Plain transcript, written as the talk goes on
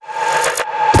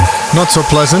Not so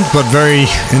pleasant, but very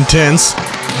intense.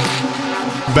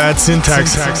 Bad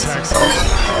syntax.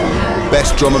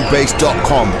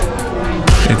 BestDrumAndBass.com.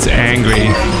 It's angry.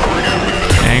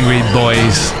 Angry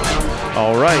boys.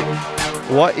 All right.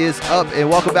 What is up? And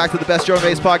welcome back to the Best Drum and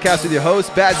Bass Podcast with your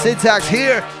host, Bad Syntax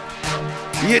here.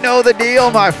 You know the deal,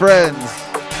 my friends.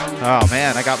 Oh,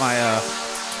 man, I got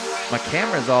my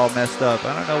camera's all messed up.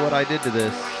 I don't know what I did to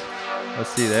this. Let's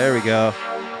see. There we go.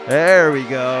 There we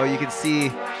go. You can see,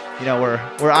 you know, we're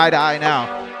eye to eye now.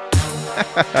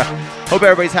 Hope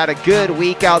everybody's had a good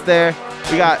week out there.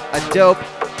 We got a dope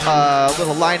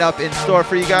little lineup in store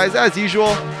for you guys, as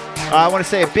usual. I want to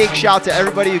say a big shout to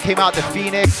everybody who came out to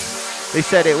Phoenix. They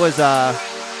said it was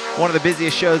one of the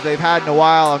busiest shows they've had in a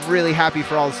while. I'm really happy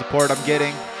for all the support I'm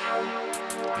getting.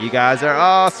 You guys are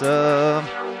awesome.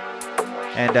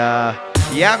 And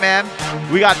yeah, man,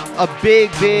 we got a big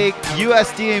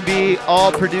USD&B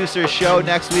all producers show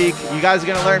next week. You guys are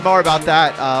going to learn more about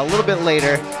that a little bit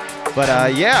later.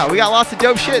 But yeah, we got lots of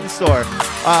dope shit in store.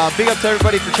 Big up to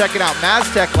everybody for checking out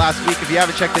Maztec last week. If you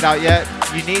haven't checked it out yet,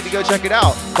 you need to go check it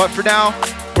out. But for now,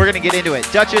 we're going to get into it.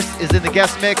 Duchess is in the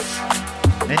guest mix.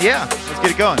 And yeah, let's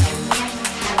get it going.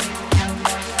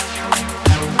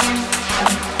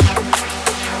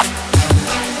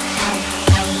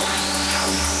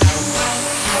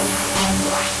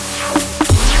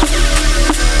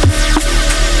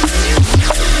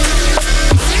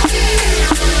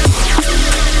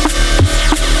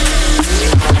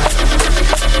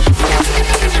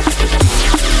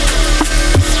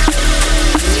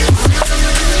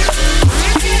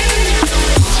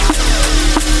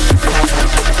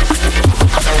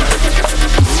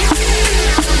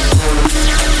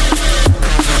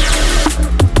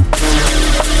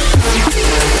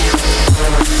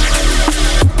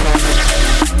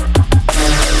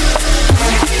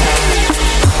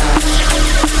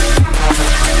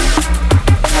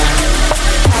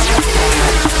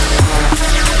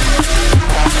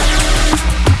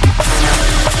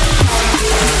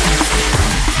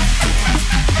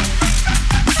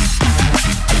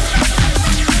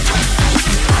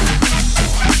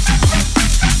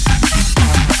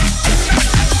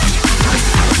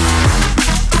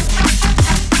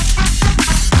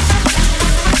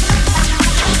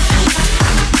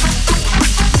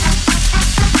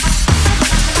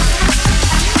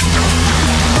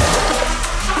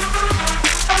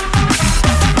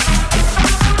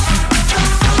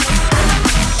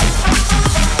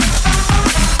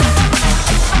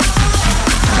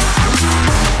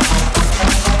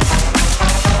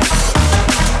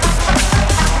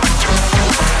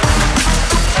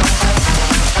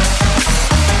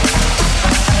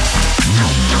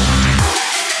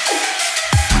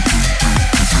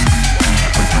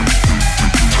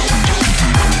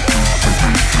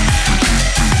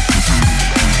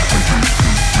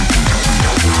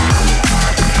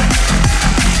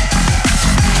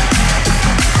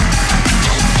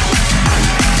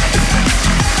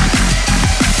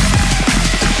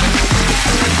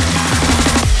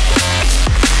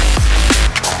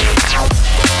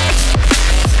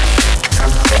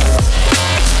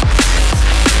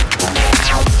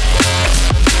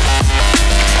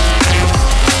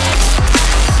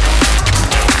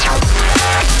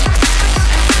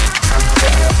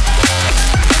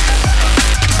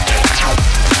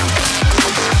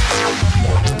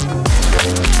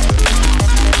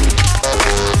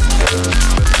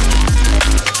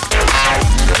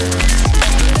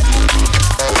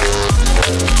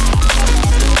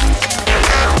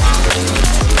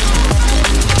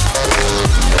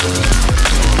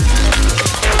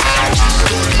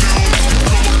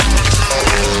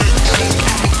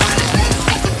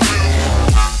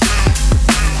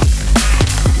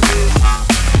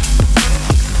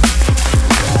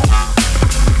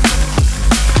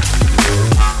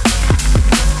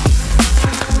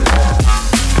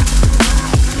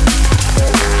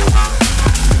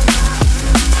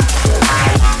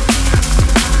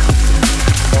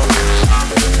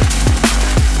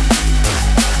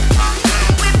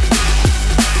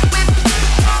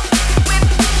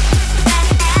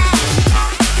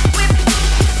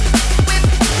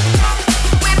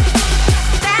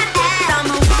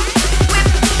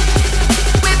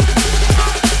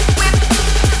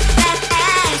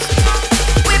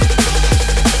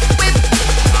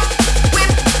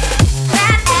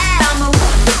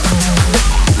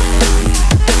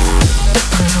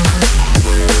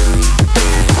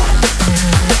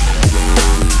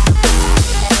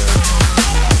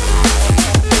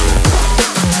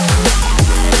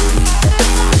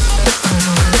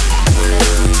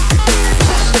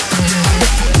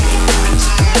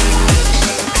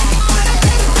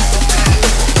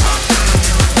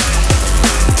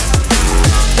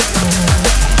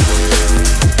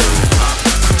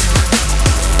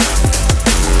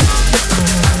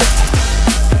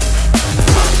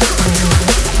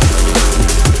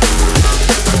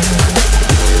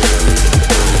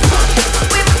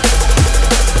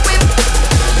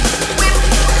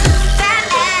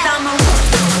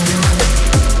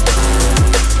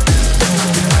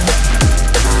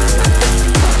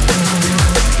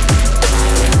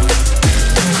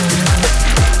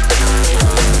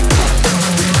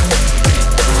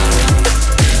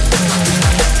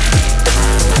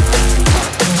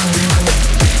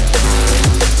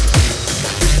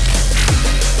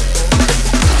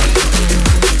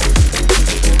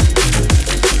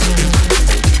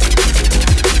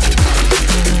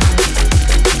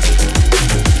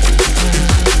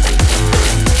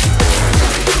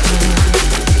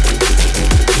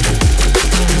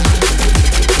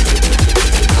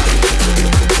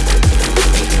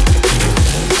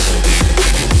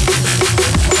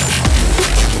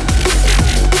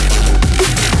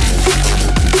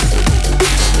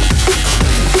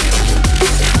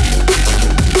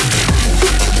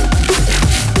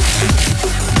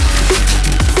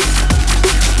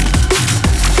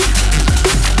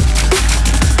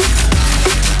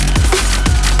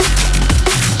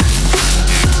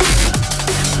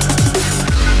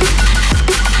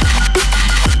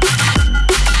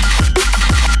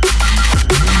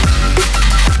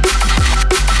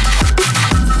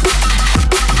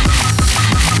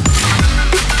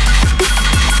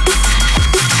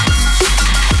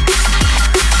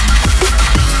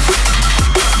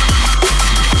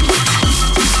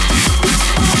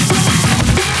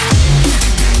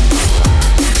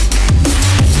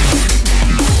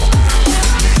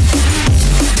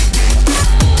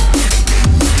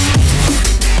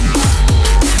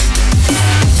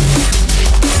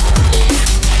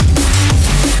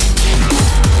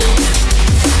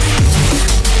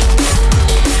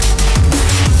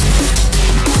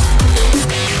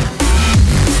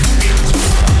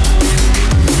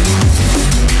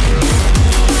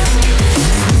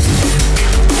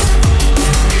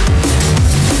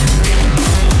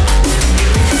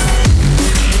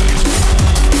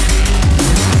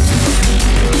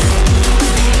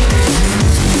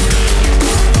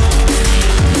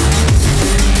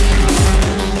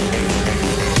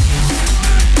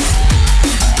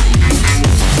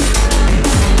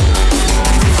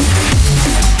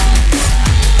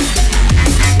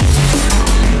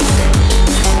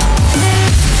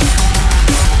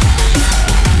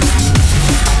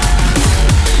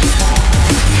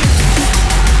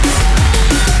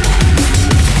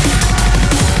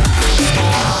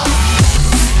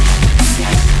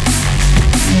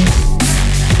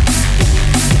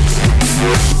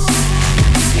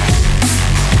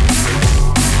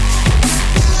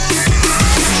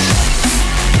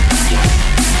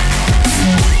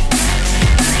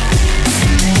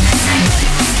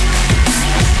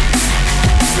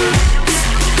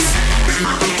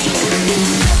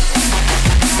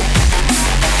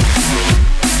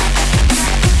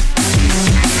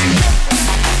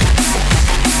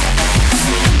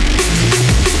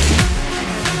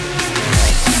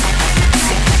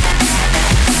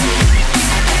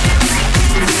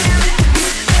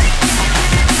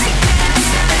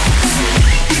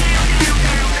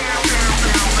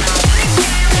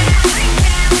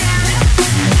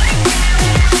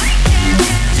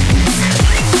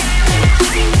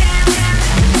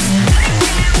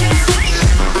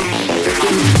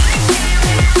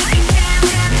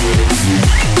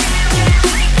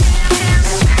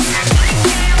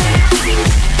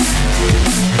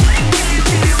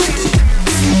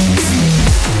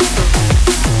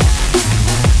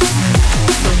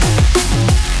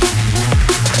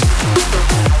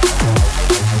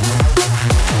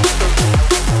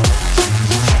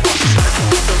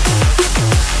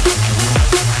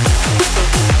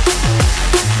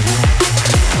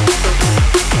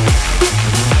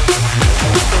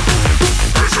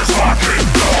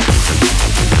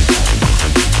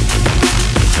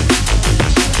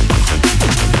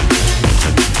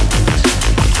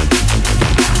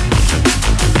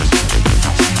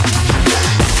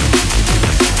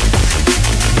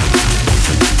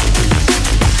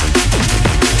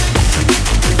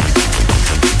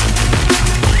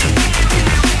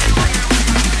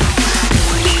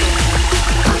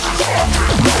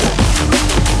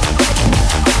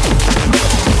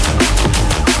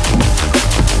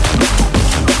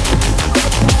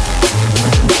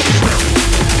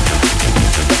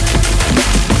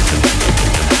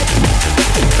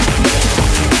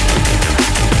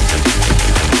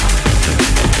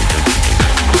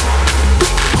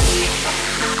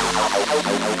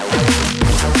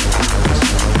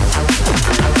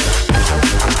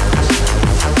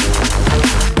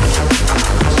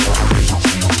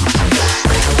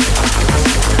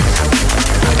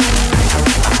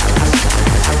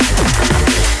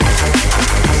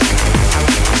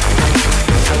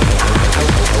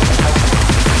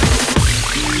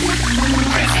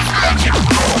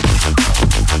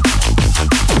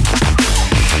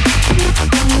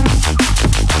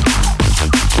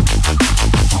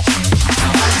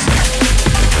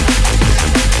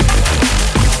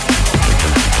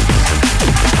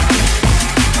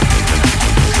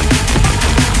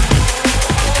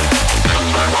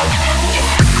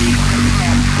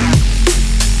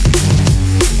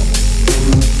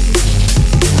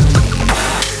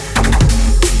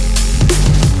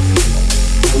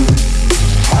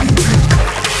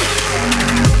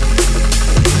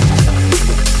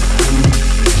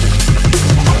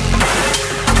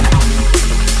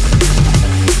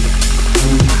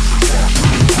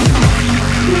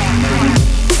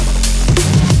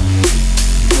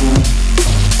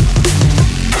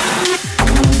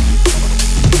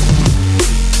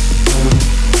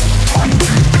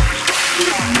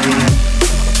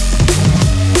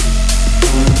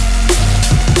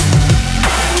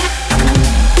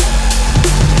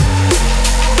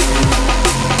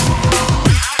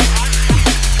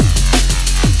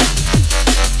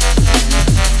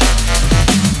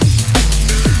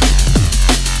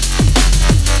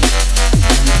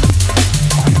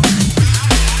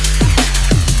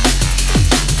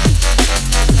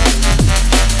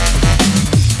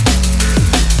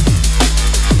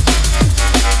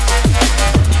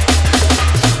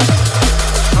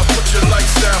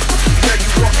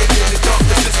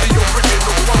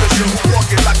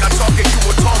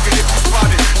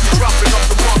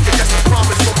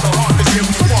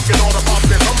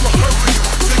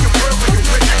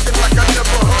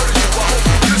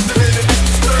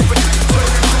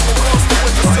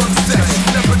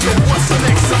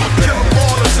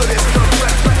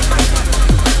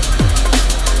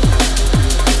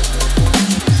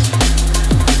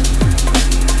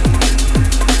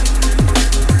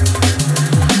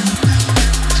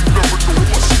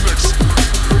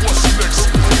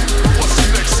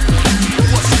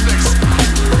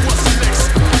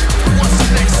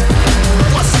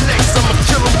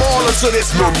 till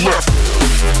there's none left.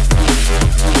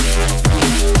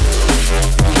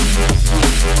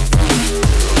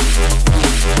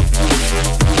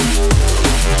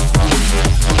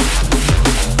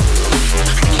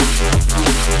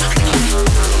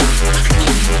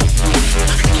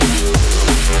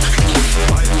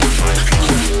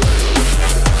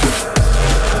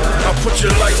 Put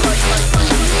your light.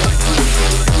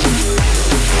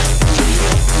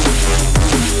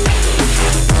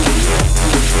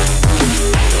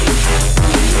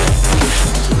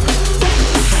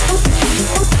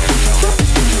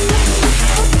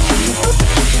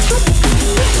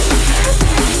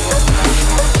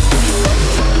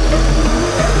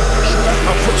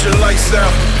 Put your lights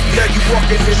out. Now you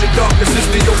walking in the darkness. It's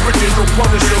the original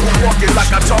Punisher who walking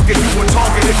like I talking. You a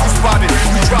target if you spotted.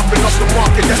 You dropping off the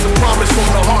market. That's a promise from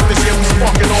the heartless. Yeah, we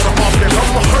sparking all the offense.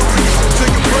 I'ma hurt you till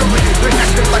you bury you. They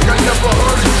acting like I never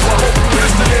heard you. I hope you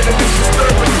listening and it's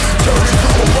disturbing you. Turn you to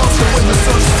a monster when the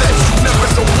sun sets. You never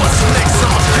know what's next.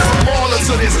 I'ma kill them all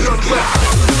until there's none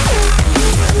left.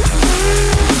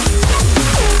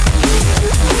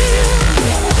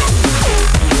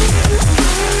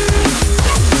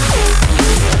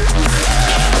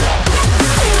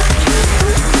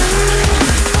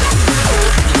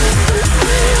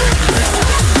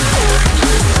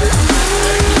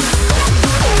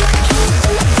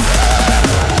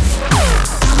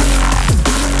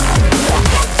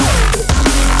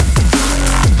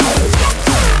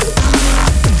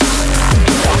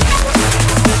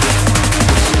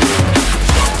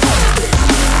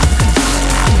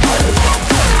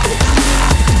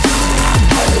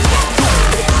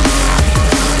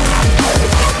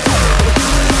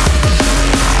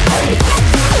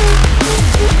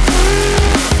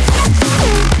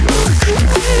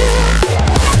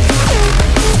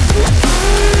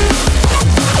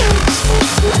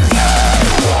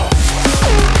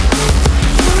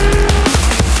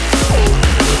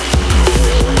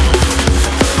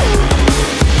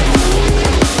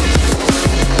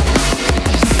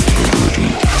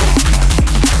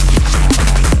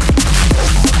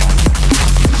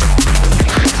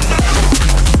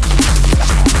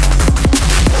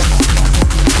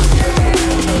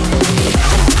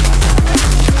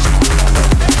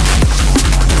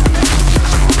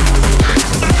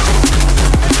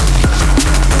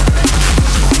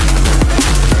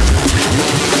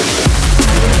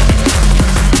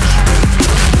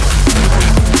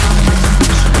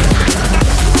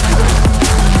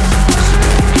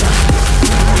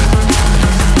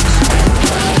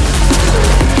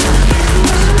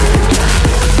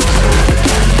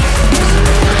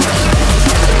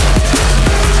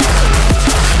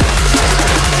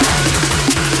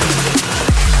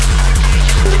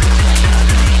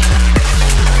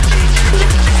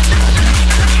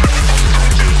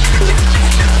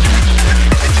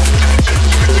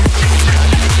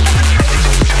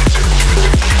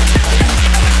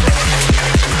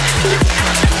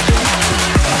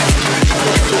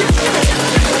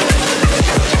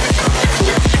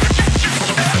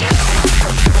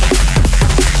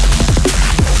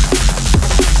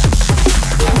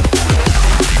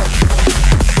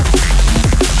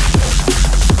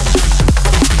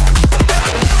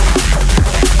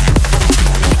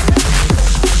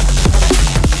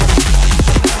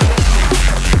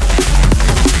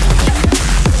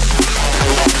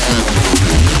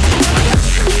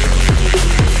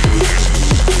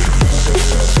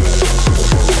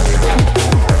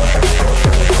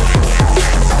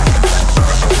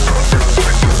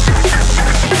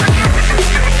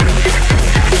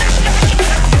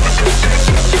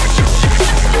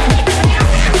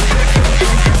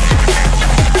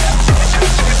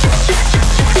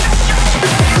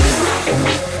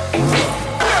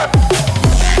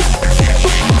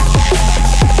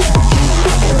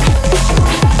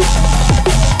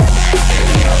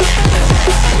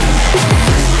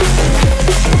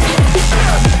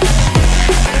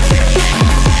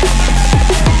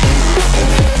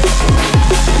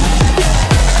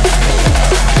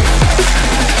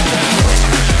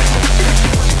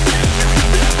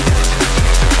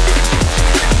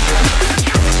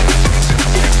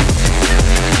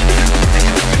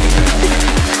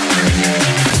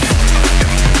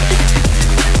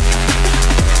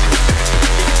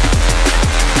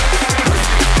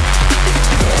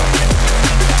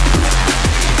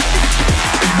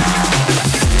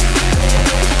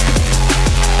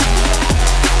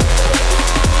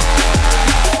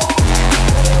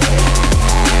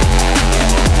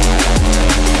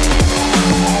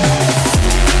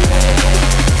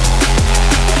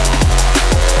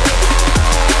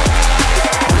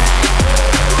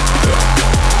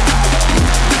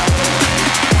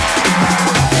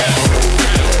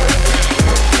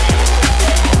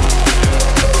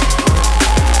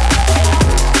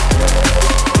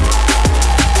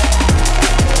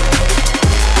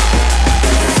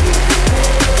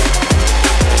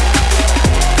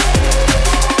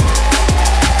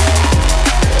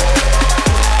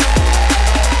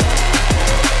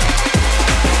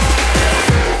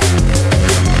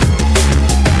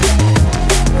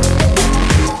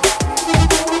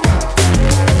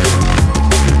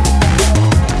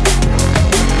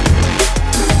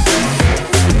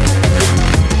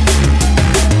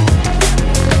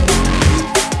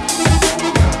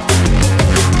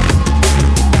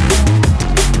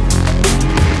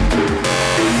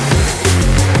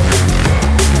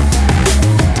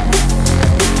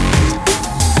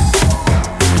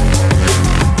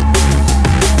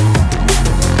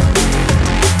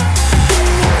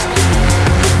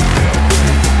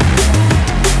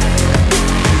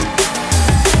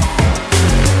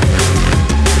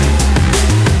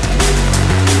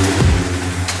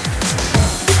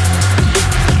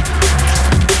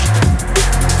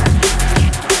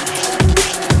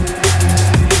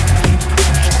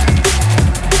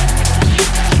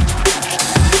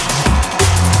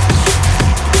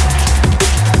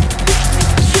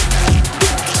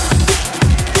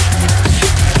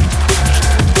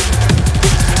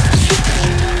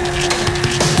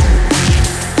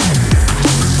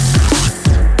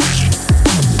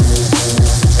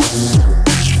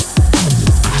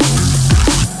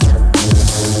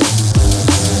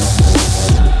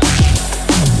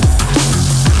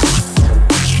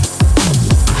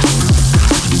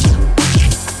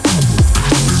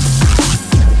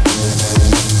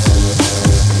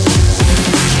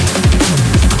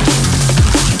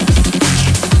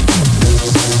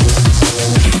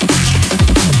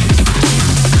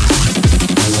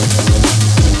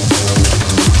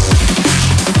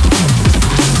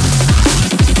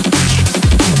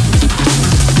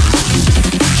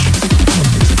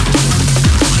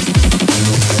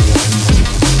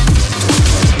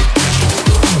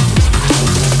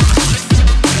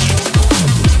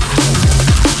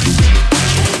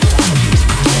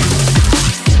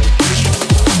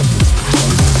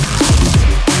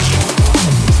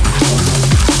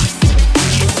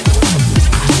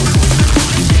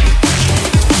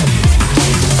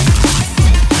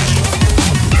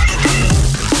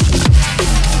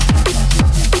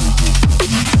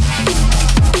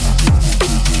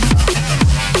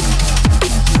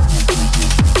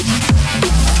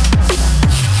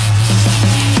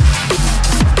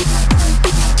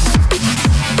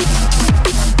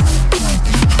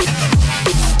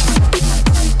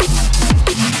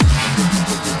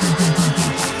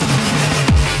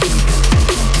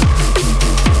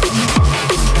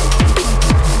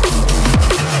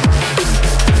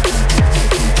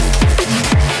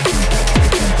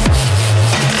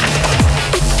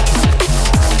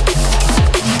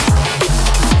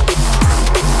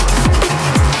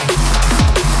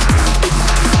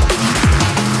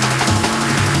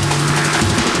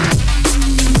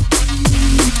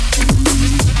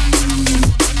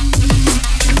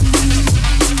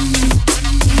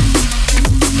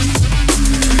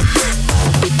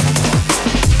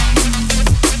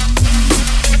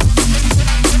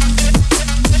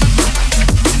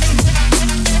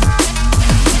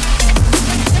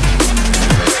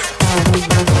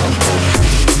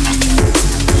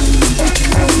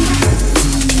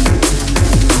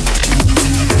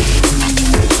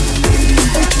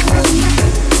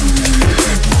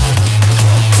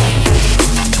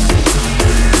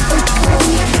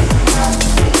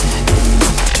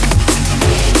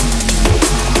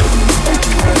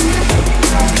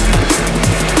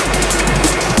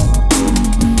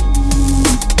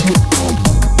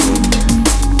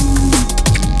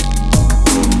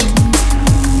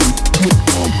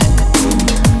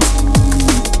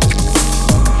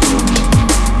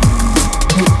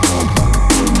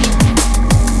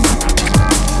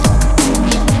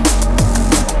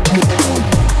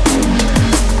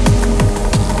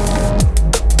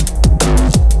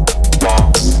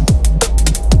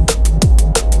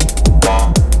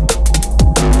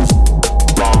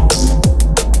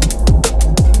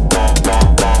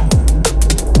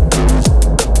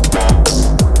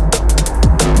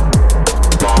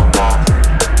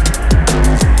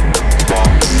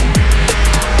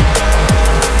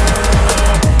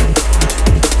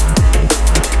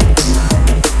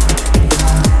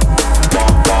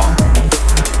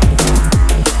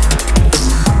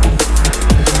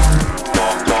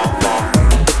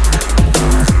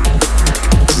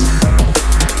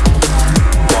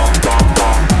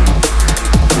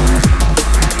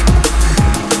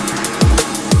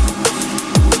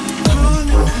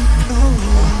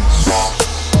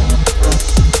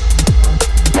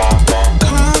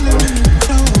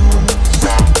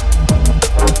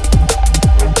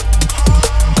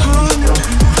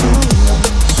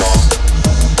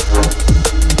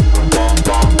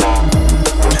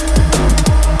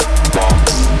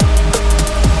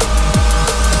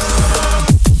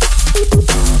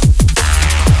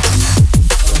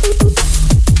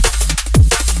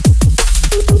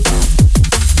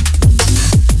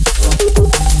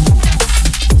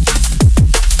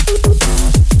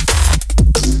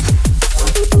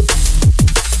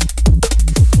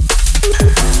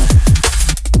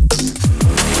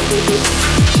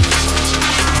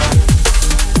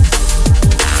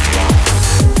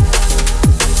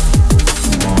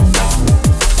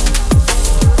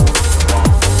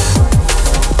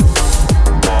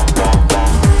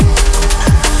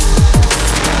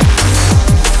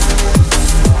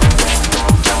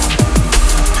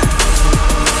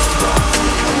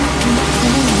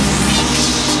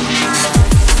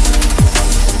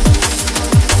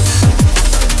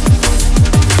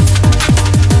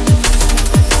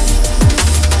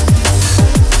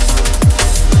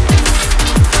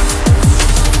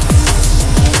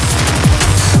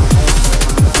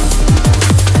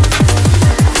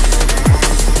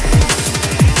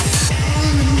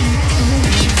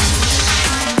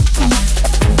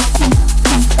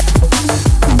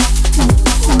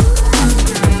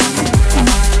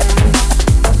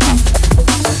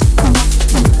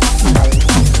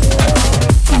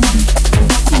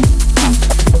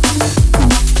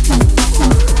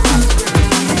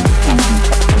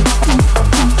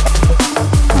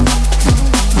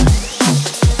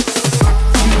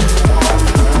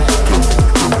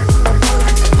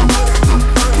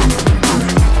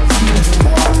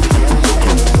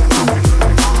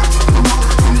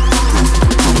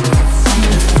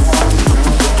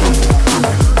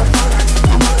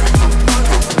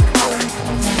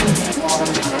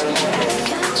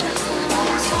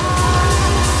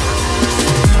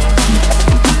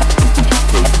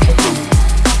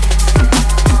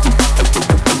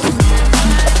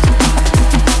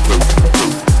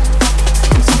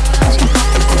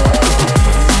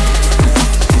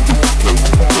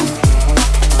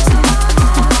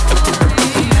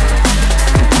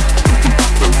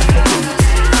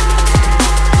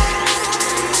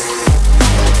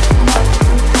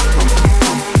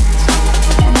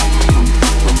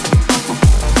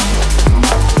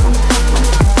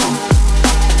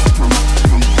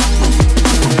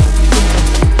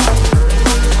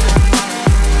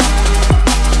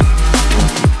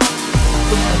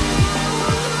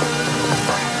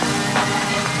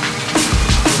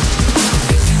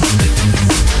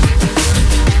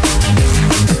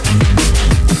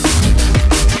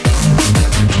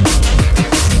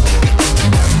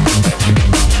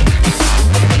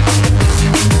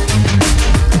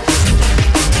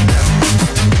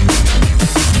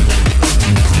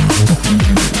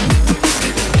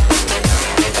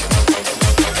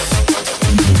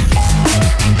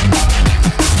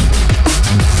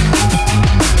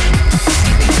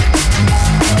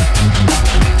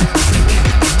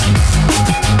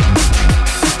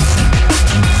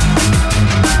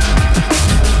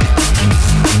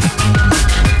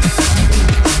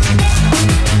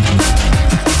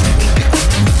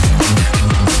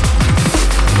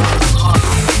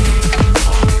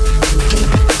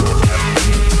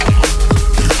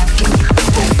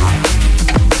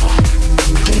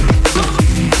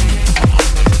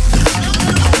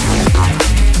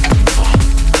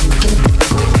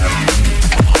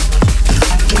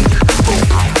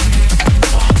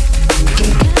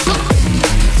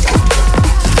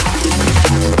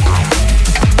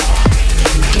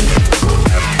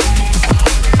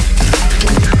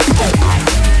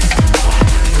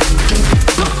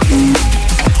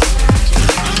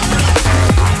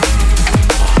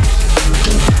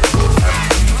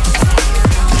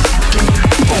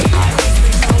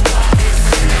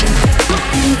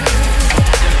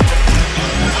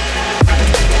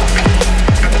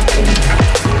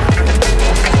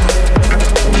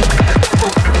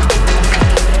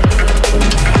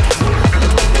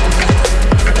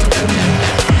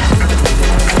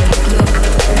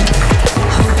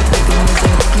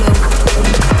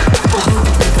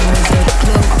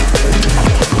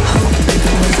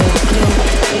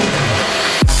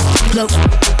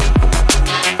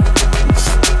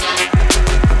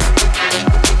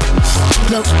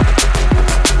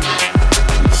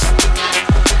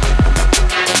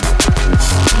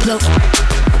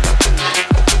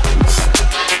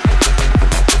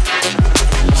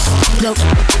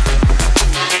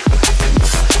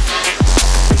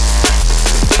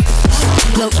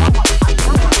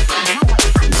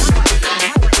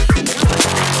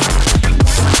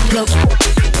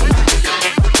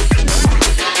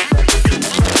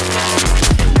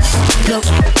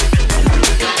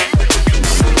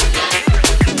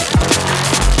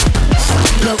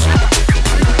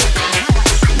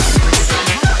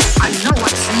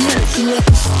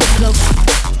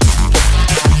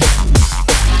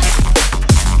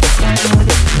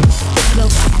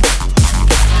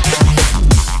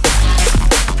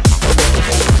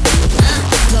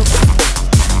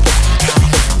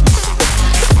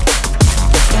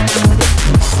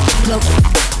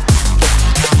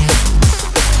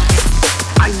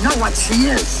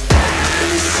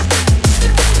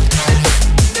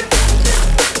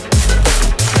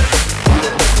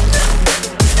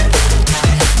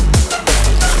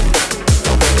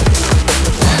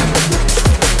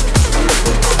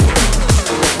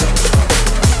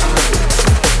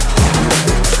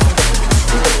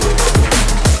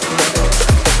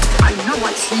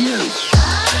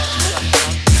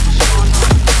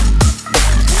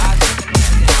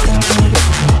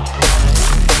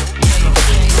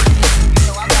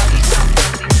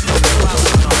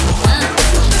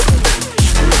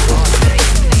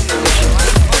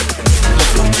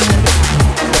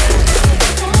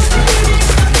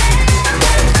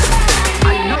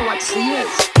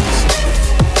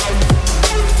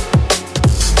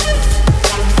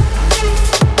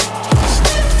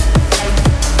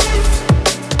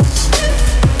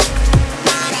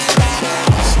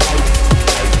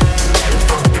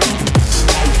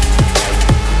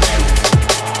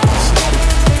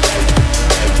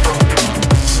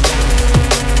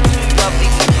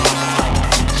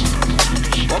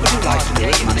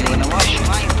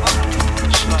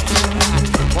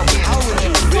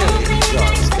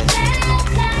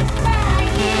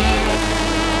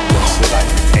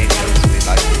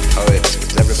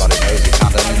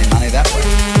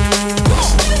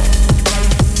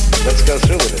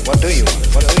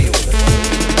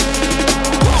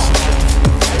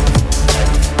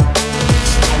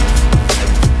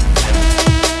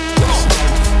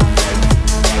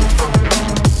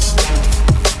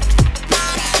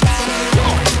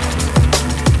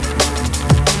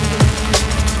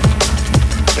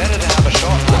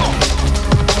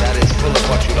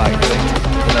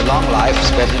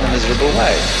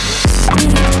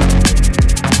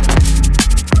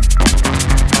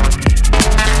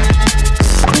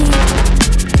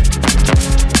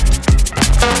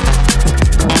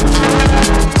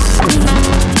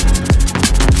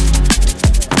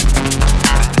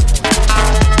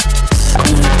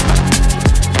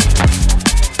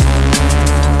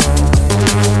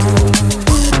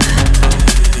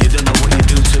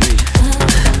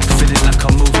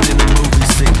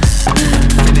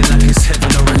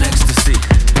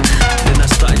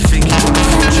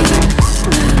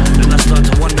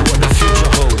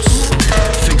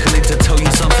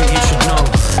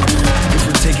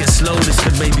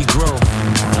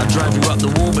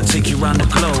 take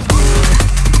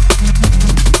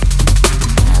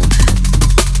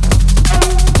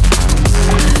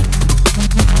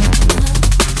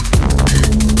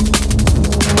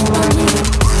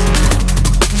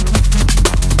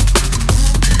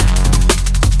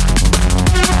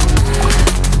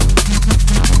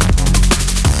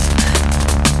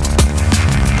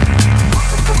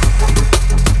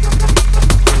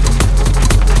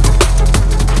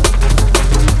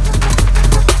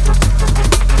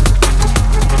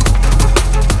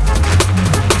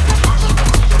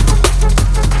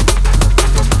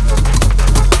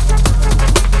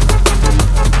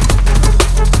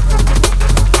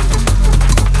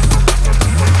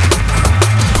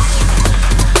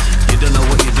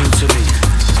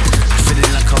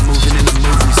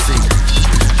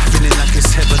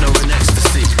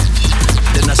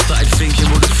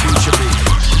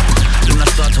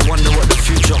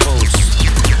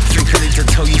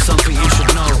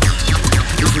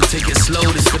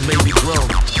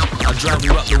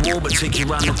you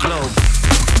around the globe.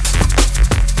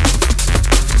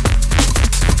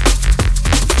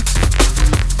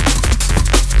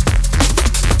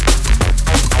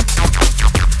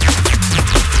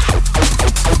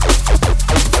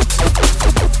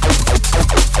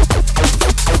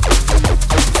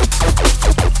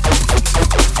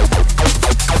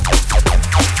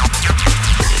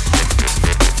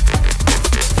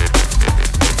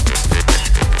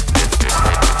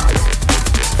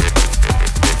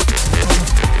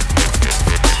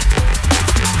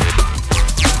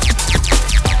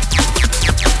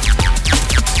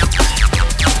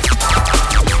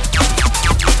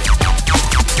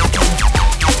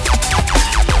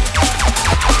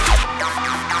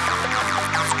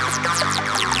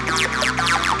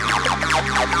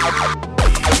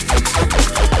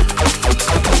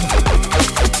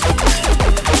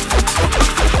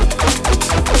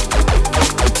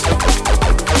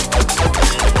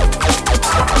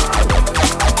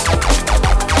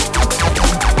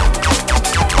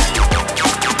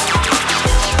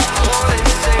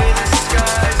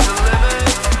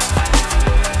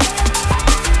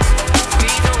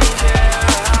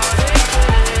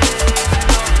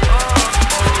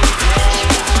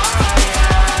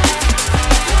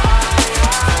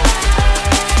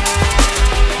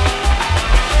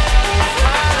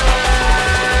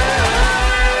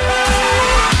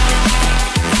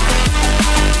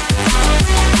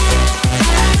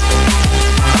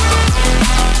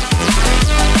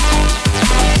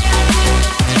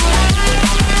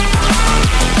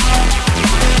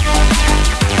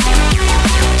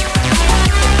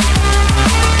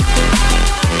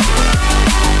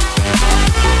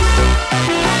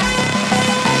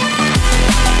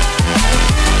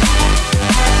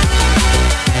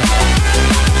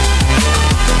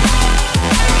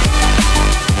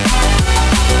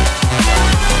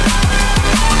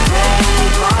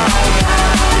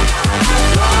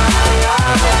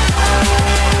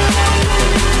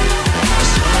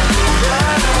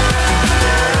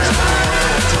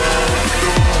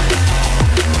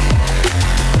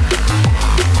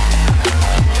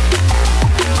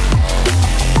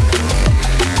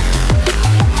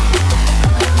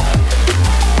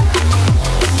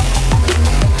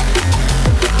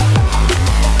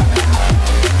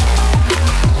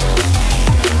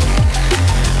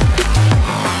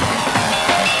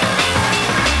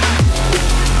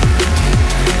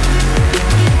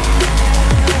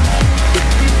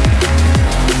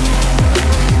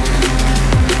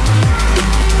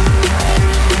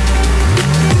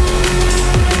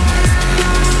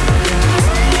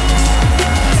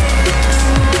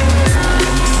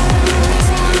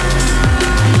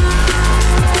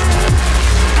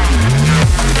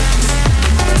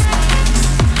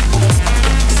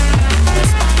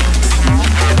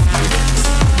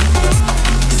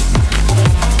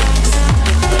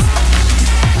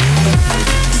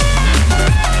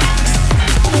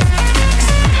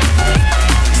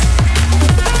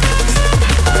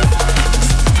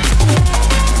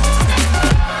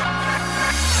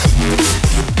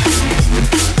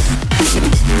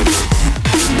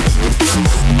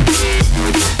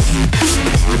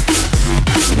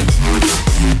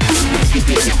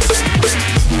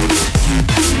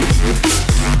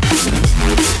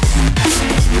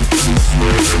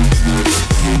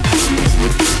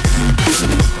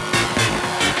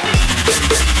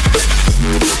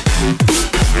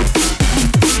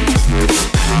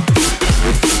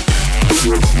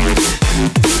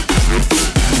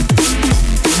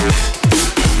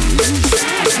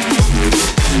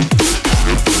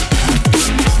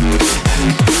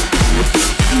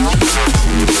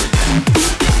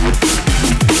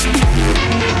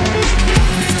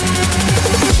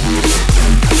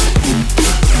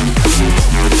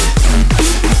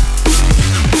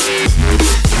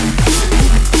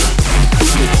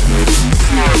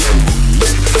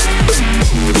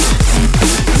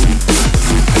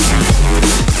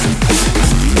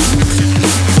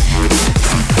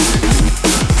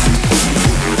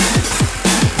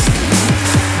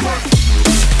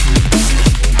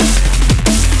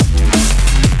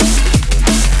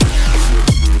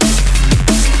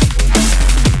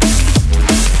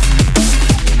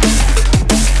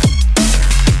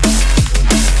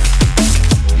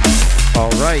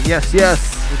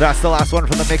 Yes. That's the last one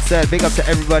from the mix set. Big up to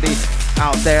everybody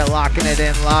out there locking it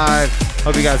in live.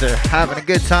 Hope you guys are having a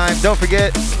good time. Don't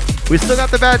forget, we still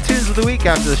got the bad tunes of the week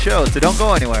after the show, so don't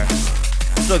go anywhere.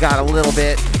 Still got a little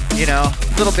bit,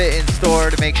 in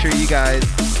store to make sure you guys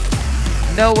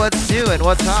know what's new and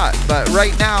what's hot. But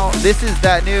right now, this is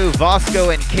that new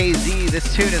Vosco and KZ.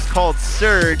 This tune is called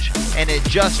Surge, and it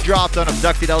just dropped on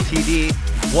Abducted LTD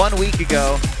 1 week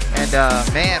ago. And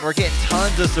man, we're getting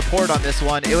tons of support on this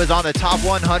one. It was on the top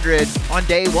 100 on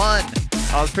day one.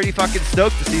 I was pretty fucking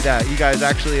stoked to see that. You guys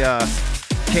actually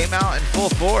came out in full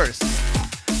force.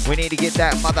 We need to get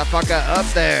that motherfucker up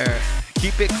there.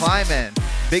 Keep it climbing.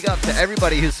 Big up to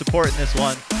everybody who's supporting this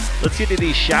one. Let's get to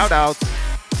these shout outs.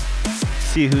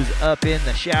 See who's up in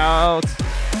the shouts.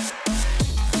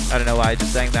 I don't know why I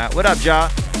just sang that. What up, Ja?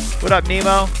 What up,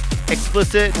 Nemo?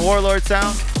 Explicit Warlord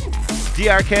Sound.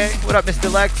 DRK, what up,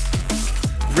 Mr. Lex?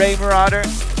 Ray Marauder.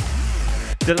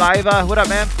 Deliva, what up,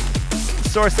 man?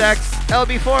 Source X.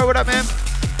 LB4, what up, man?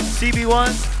 CB1.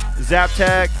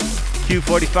 Zaptech.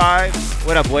 Q45.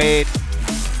 What up, Wade?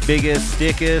 Biggest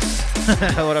Dickus.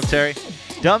 What up, Terry?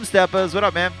 Dumb Steppers, what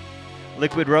up, man?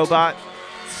 Liquid Robot.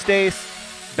 Stace.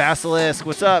 Basilisk,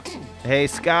 what's up? Hey,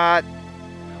 Scott.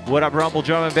 What up, Rumble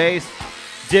Drum and Bass?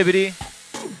 Dibbity.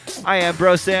 I am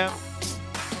Bro Sam.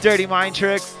 Dirty Mind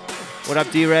Tricks. What up,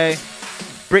 D-Ray?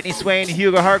 Brittany Swain,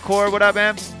 Hugo Hardcore, what up,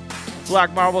 man?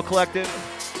 Black Marble Collective.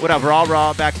 What up,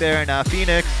 Raw back there in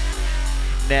Phoenix?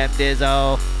 Nem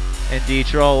Dizzo and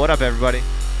D-Troll. What up, everybody?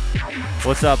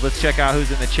 What's up? Let's check out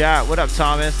who's in the chat. What up,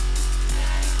 Thomas?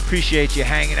 Appreciate you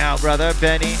hanging out, brother.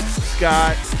 Benny,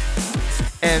 Scott,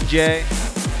 MJ.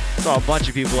 Saw a bunch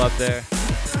of people up there.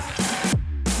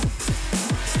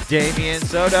 Damian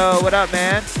Soto, what up,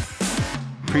 man?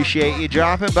 Appreciate you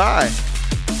dropping by.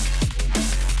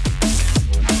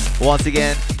 Once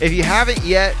again, if you haven't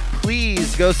yet,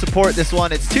 please go support this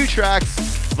one. It's 2 tracks.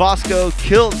 Vosco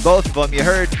killed both of them. You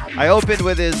heard I opened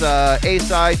with his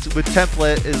A-side with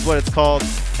Template is what it's called.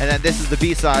 And then this is the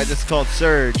B-side. This is called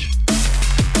Surge.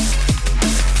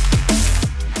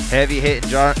 Heavy hit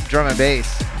drum and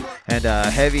bass. And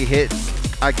heavy hit,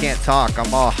 I can't talk.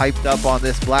 I'm all hyped up on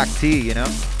this black tea, you know?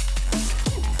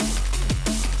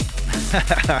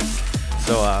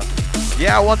 So,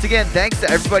 yeah, once again, thanks to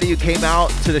everybody who came out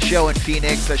to the show in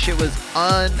Phoenix. That shit was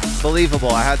unbelievable.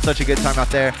 I had such a good time out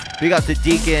there. Big up to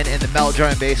Deacon and the Melt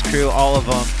Drum and Bass crew, all of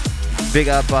them. Big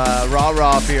up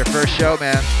Raw for your first show,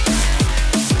 man.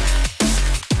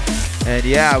 And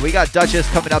yeah, we got Duchess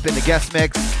coming up in the guest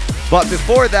mix. But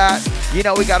before that, we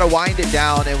got to wind it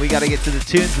down and we got to get to the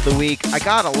tunes of the week. I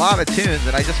got a lot of tunes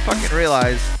and I just fucking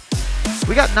realized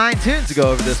we got 9 tunes to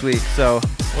go over this week. So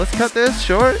let's cut this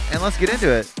short and let's get into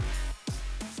it.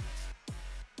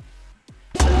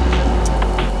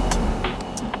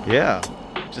 Yeah,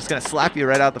 just gonna slap you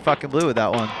right out the fucking blue with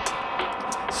that one.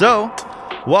 So,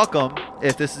 welcome,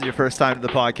 if this is your first time to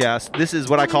the podcast. This is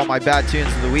what I call my bad tunes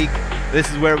of the week.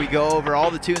 This is where we go over all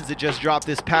the tunes that just dropped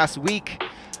this past week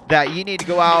that you need to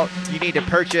go out, you need to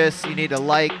purchase, you need to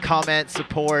like, comment,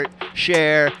 support,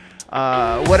 share,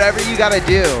 whatever you gotta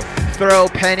do. Throw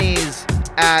pennies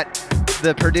at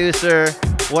the producer,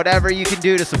 whatever you can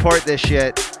do to support this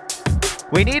shit.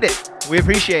 We need it. We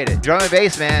appreciate it. Drum and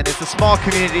bass, man. It's a small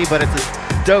community, but it's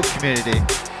a dope community.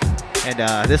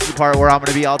 And this is the part where I'm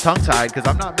going to be all tongue-tied because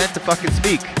I'm not meant to fucking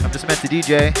speak. I'm just meant to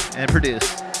DJ and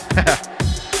produce.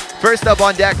 First up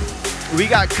on deck, we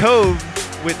got Cove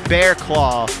with Bear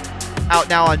Claw out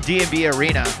now on D&B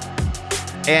Arena.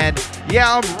 And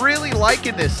yeah, I'm really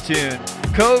liking this tune.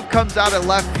 Cove comes out of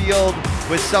left field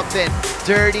with something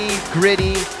dirty,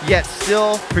 gritty, yet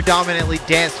still predominantly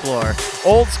dance floor.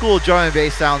 Old school drum and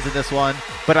bass sounds in this one,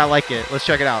 but I like it. Let's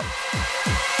check it out.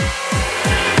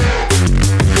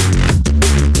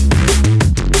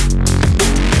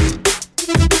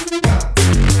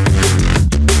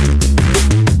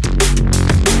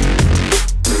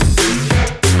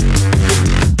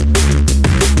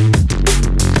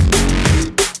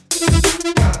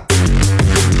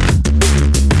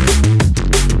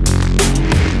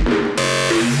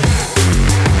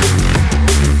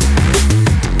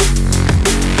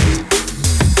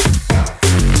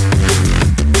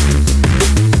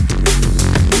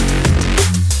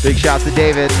 Big shouts to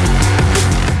David.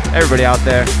 Everybody out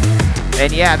there.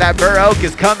 And yeah, that Burr Oak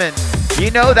is coming. You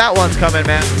know that one's coming,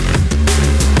 man.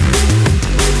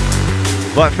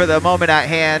 But for the moment at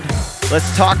hand,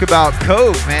 let's talk about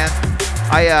Cove, man.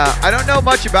 I don't know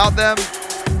much about them.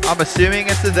 I'm assuming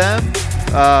it's a them.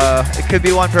 It could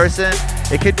be one person.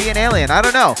 It could be an alien. I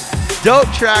don't know.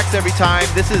 Dope tracks every time.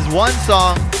 This is one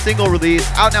song, single release,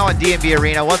 out now on D&B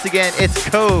Arena. Once again, it's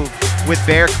Cove with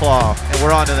Bear Claw. And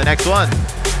we're on to the next one.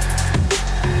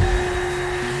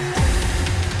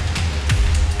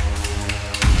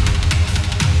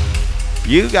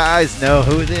 You guys know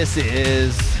who this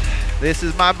is. This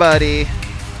is my buddy,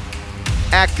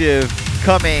 Active,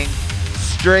 coming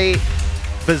straight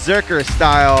berserker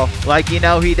style, like you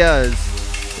know he does.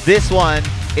 This one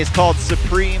is called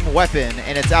Supreme Weapon,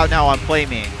 and it's out now on Play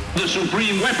Me. The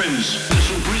Supreme Weapons. The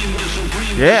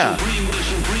Supreme. Yeah.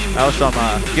 That was some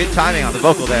good timing on the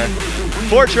vocal there.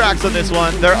 4 tracks on this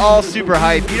one. They're all super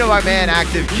hype. You know my man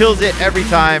Active kills it every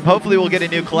time. Hopefully we'll get a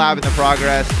new collab in the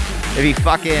progress. If he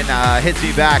fucking hits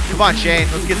me back. Come on, Shane.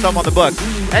 Let's get some on the books.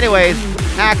 Anyways,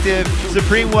 Active,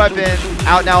 Supreme Weapon,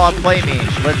 out now on Play Me.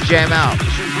 Let's jam out.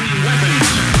 Supreme Weapons.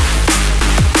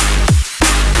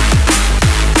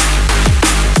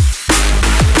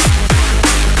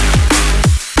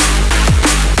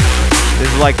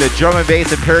 This is like the drum and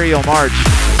bass Imperial March.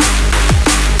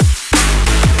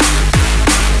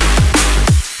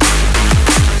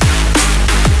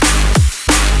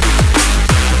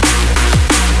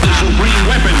 The Supreme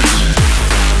Weapons.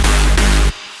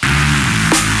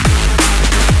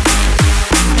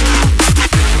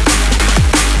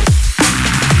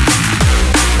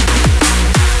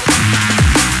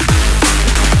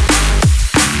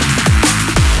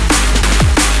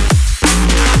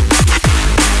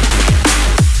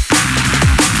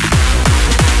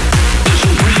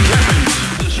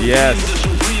 Yes.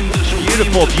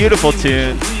 Beautiful, beautiful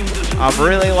tune. I'm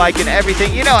really liking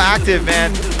everything. You know Active,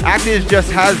 man. Active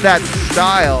just has that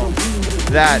style.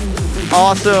 That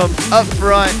awesome,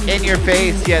 upfront, in your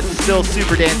face, yet still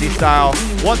super dancey style.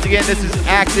 Once again, this is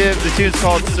Active. The tune's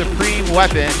called Supreme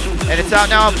Weapon, and it's out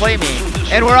now on Play Me.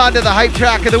 And we're on to the hype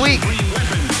track of the week.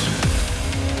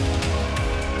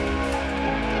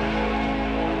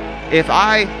 If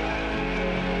I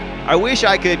wish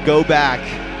I could go back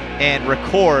and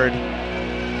record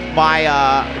my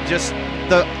just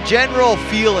the general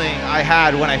feeling I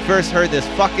had when I first heard this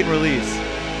fucking release.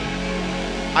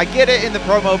 I get it in the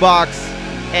promo box,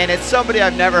 and it's somebody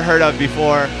I've never heard of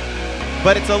before,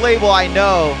 but it's a label I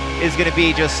know is gonna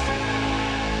be just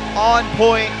on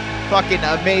point, fucking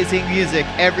amazing music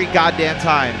every goddamn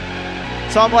time.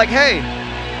 So I'm like, hey,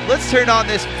 let's turn on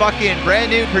this fucking brand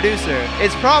new producer.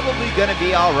 It's probably gonna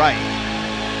be alright.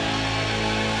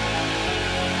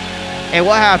 And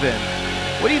what happened?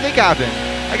 What do you think happened?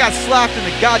 I got slapped in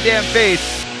the goddamn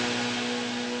face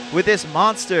with this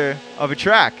monster of a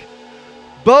track.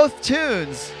 Both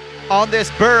tunes on this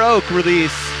Burr Oak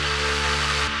release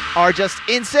are just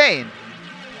insane.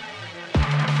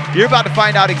 You're about to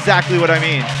find out exactly what I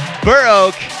mean. Burr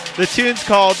Oak, the tune's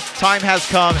called Time Has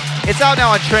Come. It's out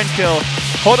now on Trendkill.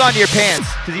 Hold on to your pants,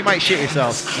 because you might shit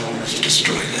yourself.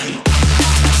 Destroy them.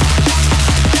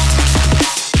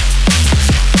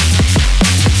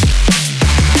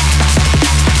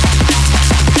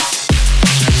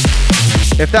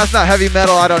 If that's not heavy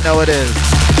metal, I don't know what is.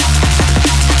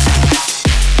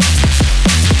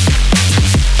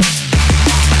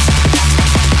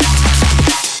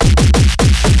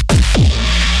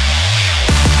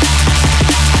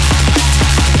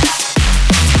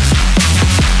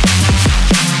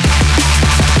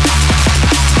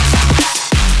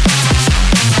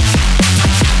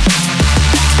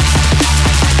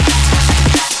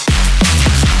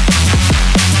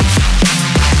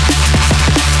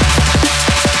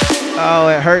 Oh,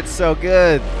 it hurts so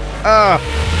good. Oh.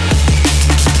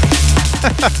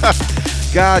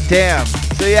 God damn.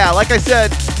 So yeah, like I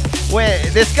said,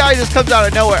 when this guy just comes out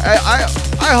of nowhere, I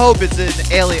hope it's an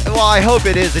alien. Well, I hope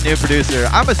it is a new producer.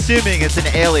 I'm assuming it's an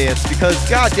alias because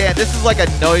god damn, this is like a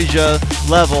Noisia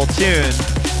level tune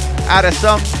out of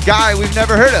some guy we've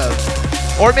never heard of.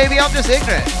 Or maybe I'm just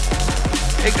ignorant.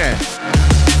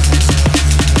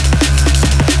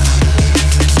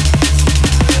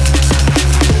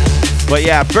 But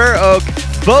yeah, Burr Oak,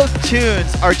 both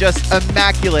tunes are just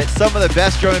immaculate. Some of the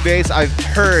best drum and bass I've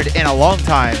heard in a long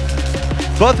time.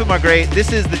 Both of them are great.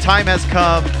 This is The Time Has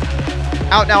Come,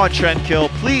 out now on Trendkill.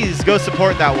 Please go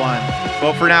support that one.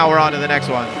 But for now, we're on to the next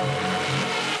one.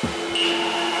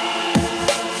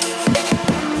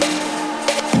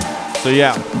 So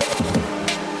yeah.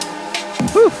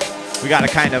 Whew. We gotta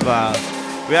kind of,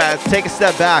 we gotta take a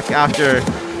step back after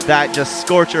that just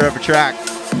scorcher of a track.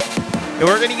 And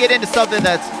we're going to get into something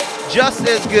that's just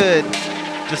as good,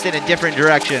 just in a different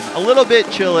direction. A little bit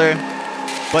chiller,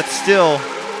 but still,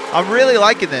 I'm really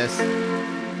liking this.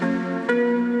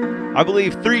 I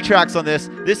believe 3 tracks on this.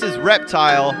 This is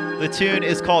Reptile. The tune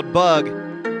is called Bug,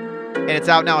 and it's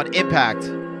out now on Impact.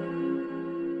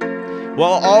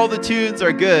 While all the tunes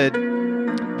are good,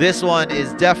 this one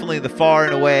is definitely the far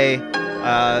and away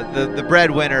the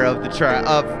breadwinner of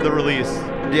the release.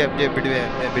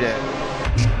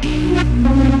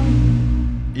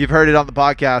 You've heard it on the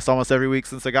podcast almost every week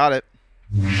since I got it.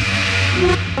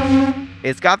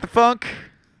 It's got the funk,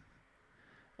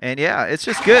 and yeah, it's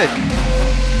just good.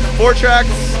 4 tracks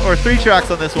or 3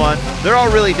 tracks on this one. They're all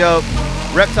really dope.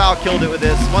 Reptile killed it with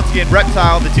this. Once again,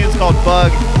 Reptile. The tune's called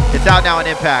Bug. It's out now on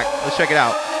Impact. Let's check it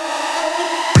out.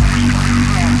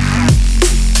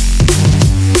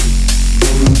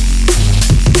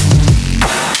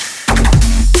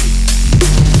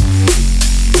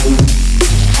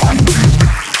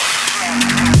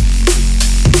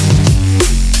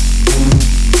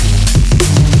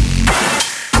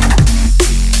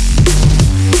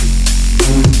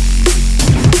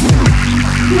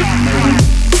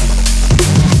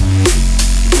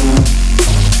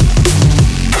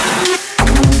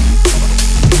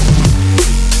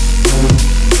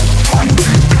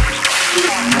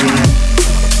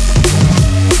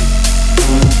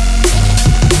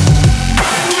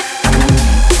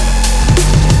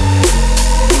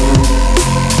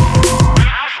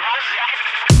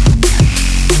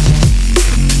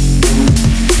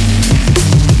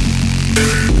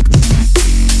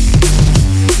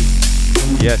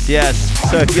 Yes.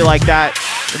 So if you like that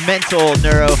mental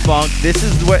neurofunk, this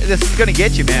is gonna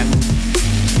get you, man.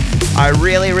 I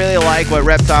really like what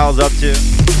Reptile's up to.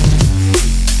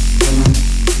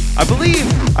 I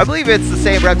believe it's the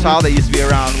same Reptile that used to be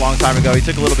around a long time ago. He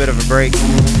took a little bit of a break.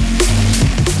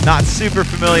 Not super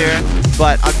familiar,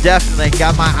 but I've definitely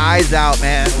got my eyes out,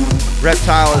 man.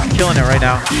 Reptile is killing it right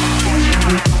now.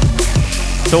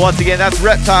 So once again, that's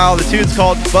Reptile. The tune's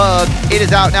called Bug. It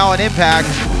is out now on Impact.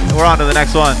 And we're on to the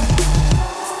next one.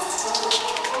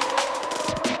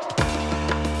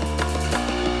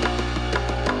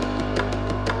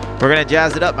 We're going to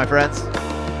jazz it up, my friends.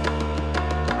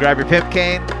 Grab your pimp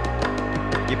cane,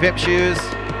 your pimp shoes,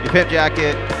 your pimp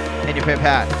jacket, and your pimp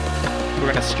hat.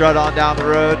 We're going to strut on down the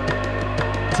road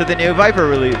to the new Viper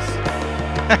release.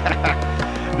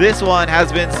 This one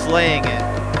has been slaying it.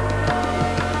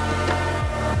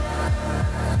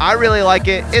 I really like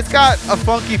it. It's got a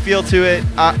funky feel to it.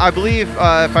 I believe, if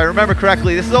I remember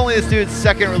correctly, this is only this dude's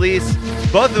second release.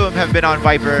 Both of them have been on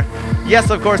Viper.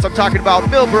 Yes, of course, I'm talking about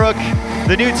Millbrook.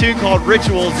 The new tune called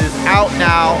Rituals is out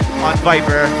now on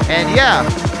Viper. And yeah,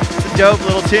 it's a dope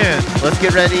little tune. Let's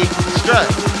get ready to strut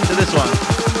to this one.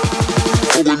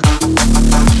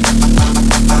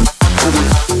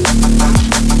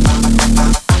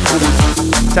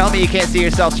 Tell me you can't see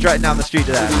yourself strutting down the street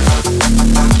to that.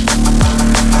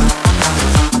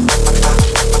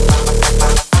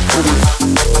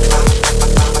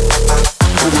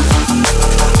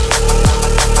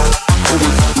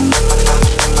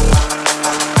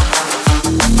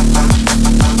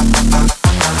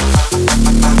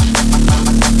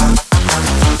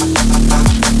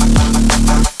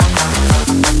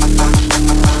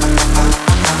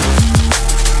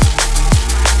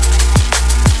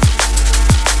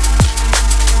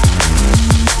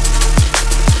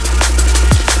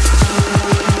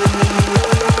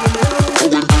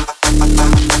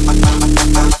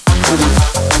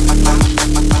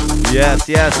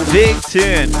 Yes, big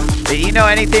tune. You know,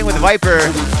 anything with Viper,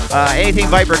 anything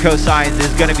Viper co-signs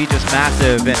is going to be just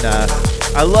massive. And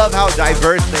I love how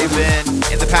diverse they've been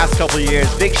in the past couple of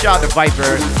years. Big shout to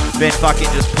Viper. Been fucking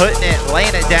just putting it,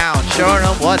 laying it down, showing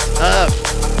them what's up.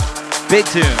 Big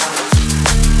tune.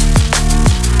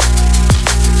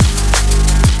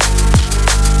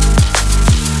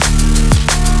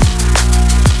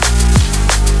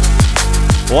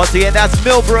 Once again, that's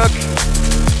Millbrook.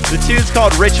 The tune's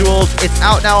called Rituals. It's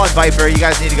out now on Viper. You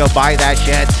guys need to go buy that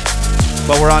shit.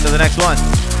 But we're on to the next one.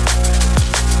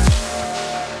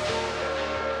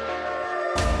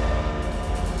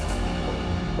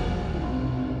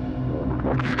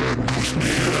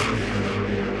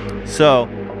 So,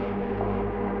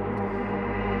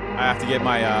 I have to get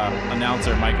my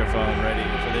announcer microphone ready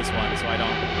for this one so I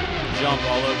don't jump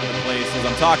all over the place as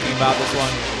I'm talking about this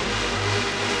one.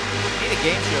 Need a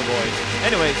game show, boys.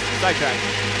 Anyways, sidetrack.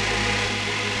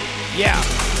 Yeah,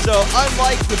 so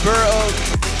unlike the Burr Oak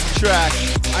track,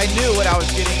 I knew what I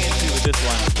was getting into with this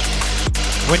one.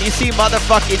 When you see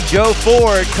motherfucking Joe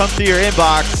Ford come to your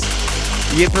inbox,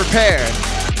 you prepare.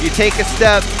 You take a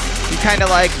step, you kind of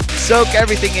like soak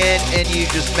everything in, and you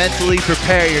just mentally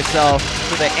prepare yourself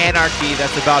for the anarchy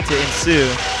that's about to ensue.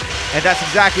 And that's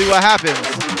exactly what happens.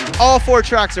 All 4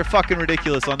 tracks are fucking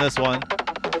ridiculous on this one.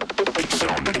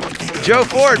 Joe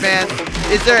Ford, man,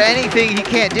 is there anything he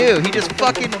can't do? He just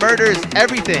fucking murders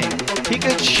everything. He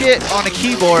could shit on a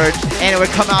keyboard and it would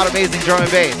come out amazing drum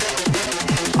and bass.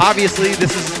 Obviously,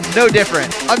 this is no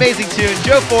different. Amazing tune.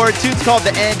 Joe Ford, tune's called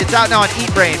The End. It's out now on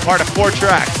Eat Brain, part of 4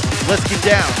 tracks. Let's get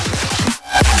down.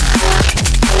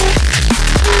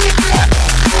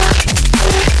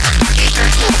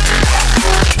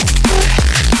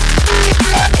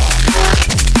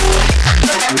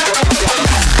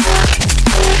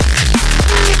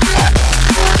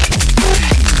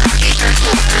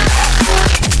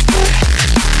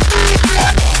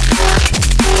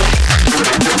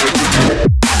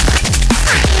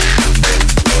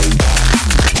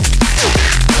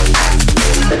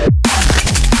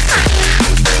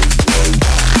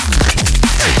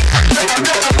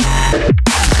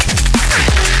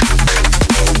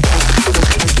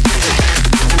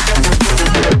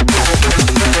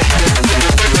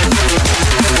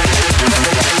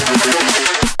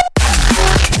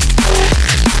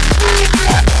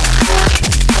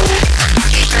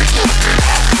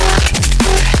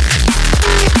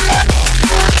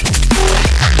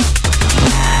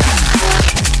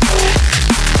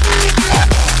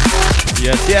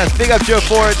 Yes, big up Joe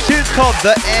Ford. Tune's called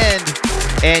The End.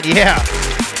 And yeah,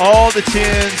 all the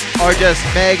tunes are just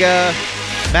mega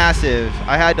massive.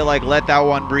 I had to like let that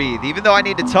one breathe. Even though I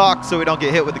need to talk so we don't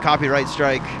get hit with the copyright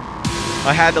strike,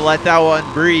 I had to let that one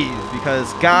breathe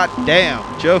because goddamn,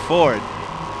 Joe Ford.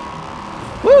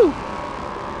 Woo!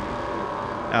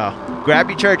 Oh, grab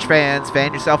your church fans,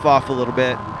 fan yourself off a little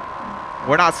bit.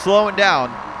 We're not slowing down,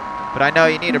 but I know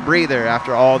you need a breather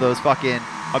after all those fucking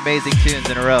amazing tunes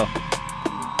in a row.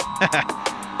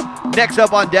 Next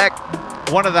up on deck,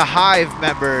 one of the Hive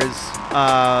members,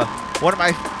 one of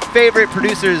my favorite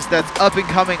producers that's up and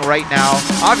coming right now.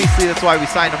 Obviously, that's why we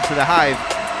signed him to the Hive.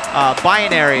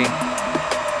 Binary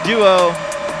duo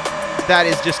that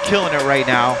is just killing it right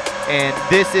now. And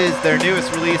this is their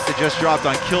newest release that just dropped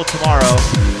on Kill Tomorrow.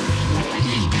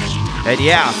 And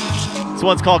yeah, this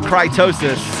one's called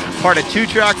Cryptosis. Part of 2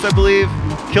 tracks, I believe.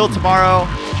 Kill Tomorrow.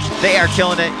 They are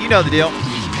killing it. You know the deal.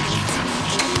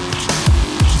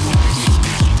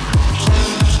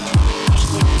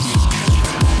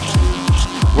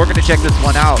 We're going to check this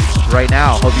one out right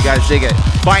now. Hope you guys dig it.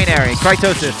 Binary,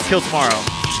 Cryptosis, Kill Tomorrow.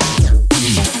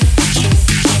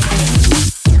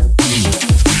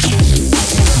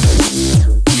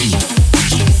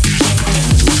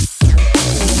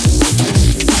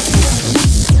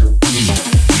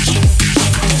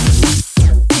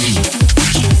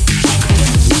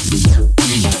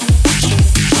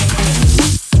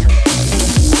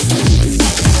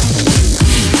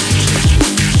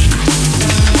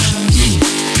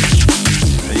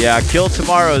 Yeah, Kill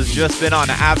Tomorrow's just been on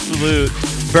an absolute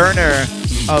burner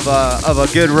of a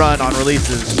good run on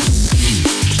releases.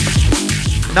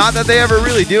 Not that they ever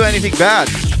really do anything bad.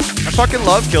 I fucking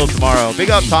love Kill Tomorrow. Big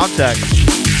up Tom Tech.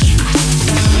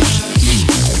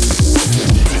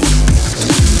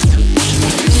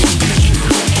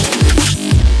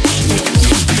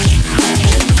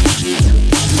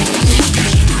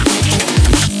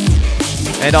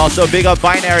 And also big up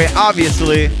Binary,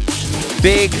 obviously.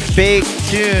 Big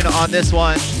tune on this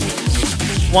one.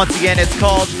 Once again, it's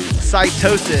called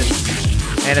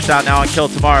Cytosis, and it's out now on Kill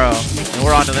Tomorrow. And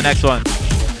we're on to the next one.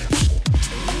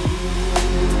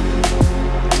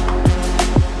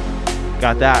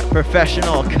 Got that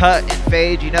professional cut and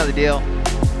fade, you know the deal.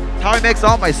 That's how I mix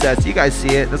all my sets, you guys see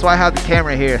it. That's why I have the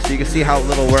camera here, so you can see how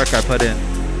little work I put in.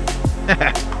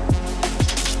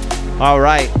 All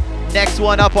right, next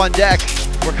one up on deck.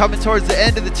 We're coming towards the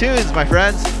end of the tunes, my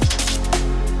friends.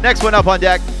 Next one up on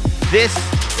deck. This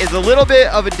is a little bit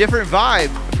of a different vibe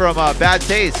from Bad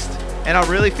Taste, and I'm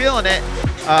really feeling it.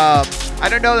 I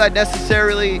don't know that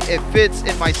necessarily it fits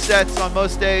in my sets on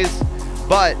most days,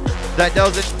 but that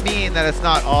doesn't mean that it's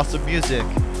not awesome music.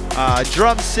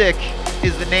 Drum Sick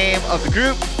is the name of the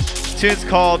group. The tune's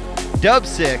called Dub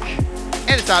Sick,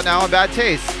 and it's out now on Bad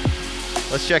Taste.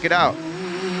 Let's check it out.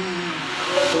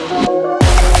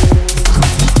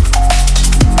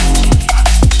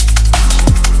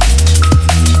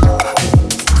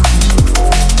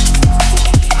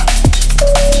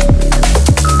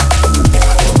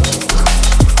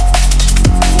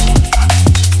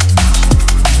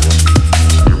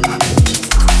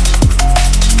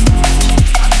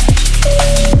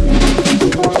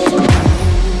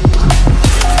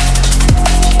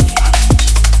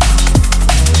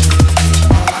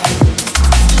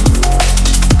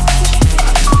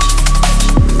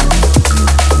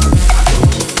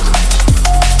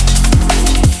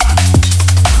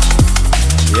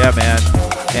 Yeah, man.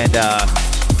 And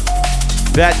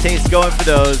Bad Taste going for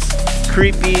those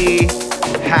creepy,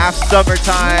 half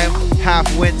summertime,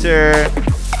 half winter,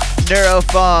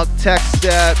 neurofunk, tech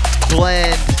step,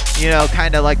 blend, you know,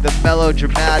 kind of like the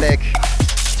melodramatic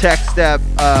tech step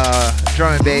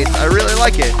drum and bass. I really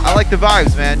like it. I like the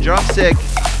vibes, man. Drumstick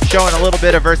showing a little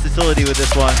bit of versatility with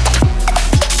this one.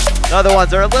 The other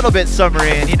ones are a little bit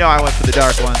summery, and you know I went for the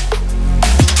dark one.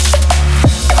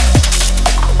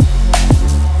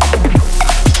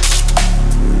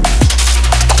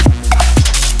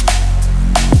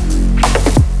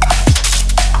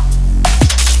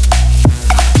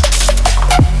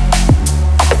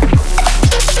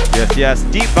 Yes,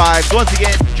 deep vibes. Once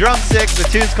again, Drumstick. The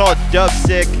tune's called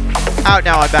Dubsick. Out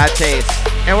now on Bad Taste.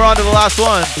 And we're on to the last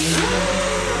one.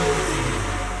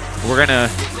 We're gonna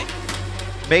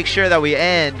make sure that we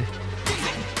end.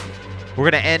 We're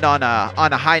gonna end on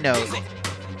a high note.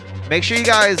 Make sure you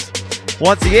guys,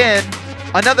 once again,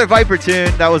 another Viper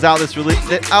tune that was out this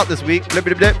week. Blip,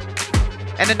 blip, blip.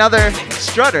 And another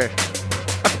Strutter.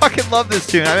 I fucking love this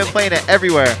tune. I've been playing it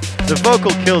everywhere. The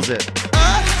vocal kills it.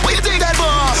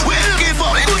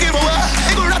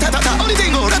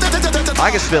 I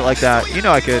can spit like that. You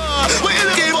know I could.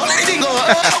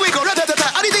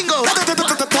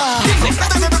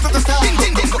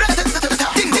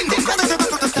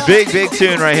 Big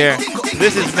tune right here.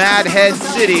 This is Mad Head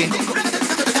City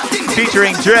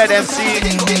featuring Dread MC.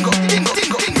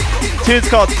 Tune's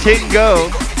called Tingo,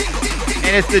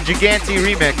 and it's the Gigante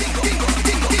remix.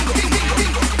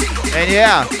 And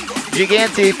yeah,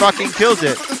 Gigante fucking kills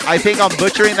it. I think I'm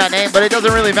butchering that name, but it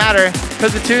doesn't really matter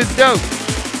because the tune's dope.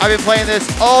 I've been playing this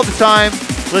all the time.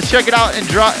 Let's check it out and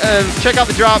check out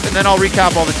the drop, and then I'll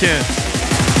recap all the tunes.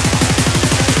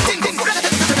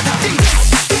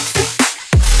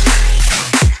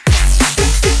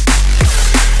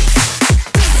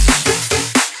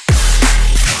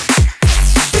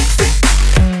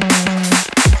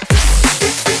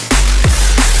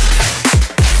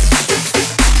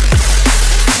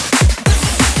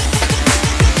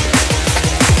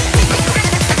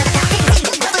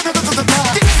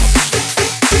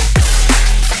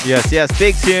 Yes,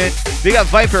 big tune. We got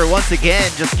Viper once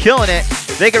again, just killing it.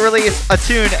 They can release a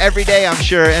tune every day, I'm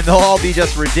sure, and they'll all be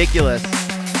just ridiculous.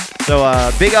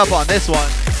 So big up on this one.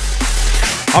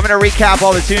 I'm gonna recap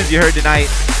all the tunes you heard tonight,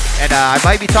 and I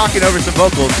might be talking over some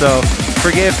vocals, so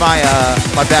forgive my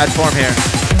bad form here.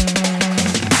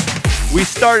 We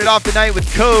started off the night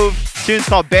with Cove. Tune's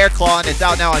called Bear Claw, and it's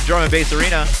out now on Drum and Bass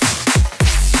Arena.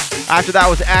 After that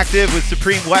was Active with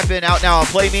Supreme Weapon, out now on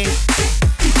Play Me.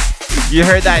 You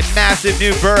heard that massive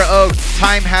new Burr Oak,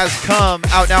 Time Has Come,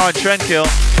 out now on Trendkill.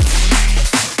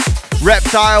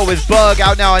 Reptile with Bug,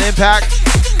 out now on Impact.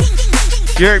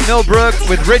 You heard Millbrook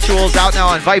with Rituals, out now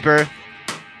on Viper.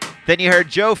 Then you heard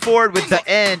Joe Ford with The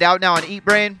End, out now on Eat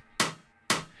Brain.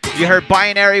 You heard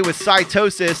Binary with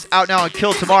Cytosis, out now on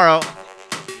Kill Tomorrow.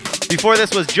 Before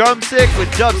this was Drumstick with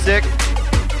Dubsick,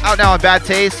 out now on Bad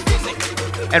Taste.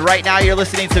 And right now you're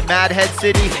listening to Mad Head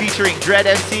City featuring Dread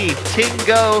MC,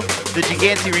 Tingo, the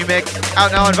Gigante remix,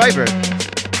 out now on Viper.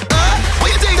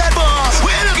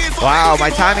 Wow, my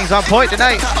timing's on point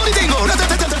tonight.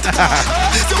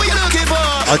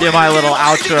 I'll do my little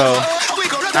outro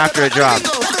after it drops.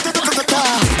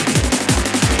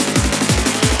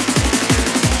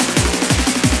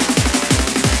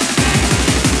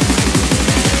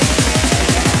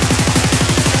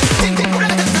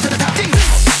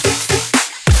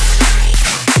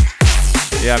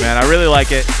 Yeah, man, I really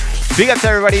like it. Big up to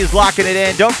everybody who's locking it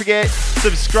in. Don't forget,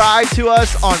 subscribe to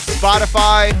us on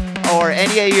Spotify or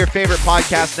any of your favorite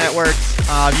podcast networks.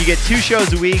 You get 2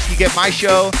 shows a week. You get my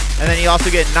show, and then you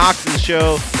also get Knox's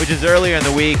show, which is earlier in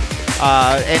the week.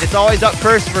 And it's always up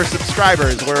first for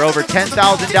subscribers. We're over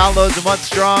 10,000 downloads a month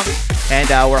strong, and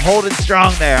we're holding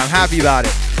strong there. I'm happy about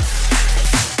it.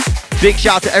 Big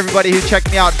shout to everybody who checked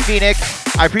me out in Phoenix.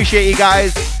 I appreciate you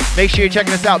guys. Make sure you're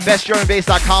checking us out,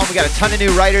 bestdrumandbass.com. We got a ton of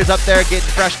new writers up there getting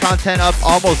fresh content up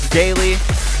almost daily.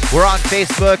 We're on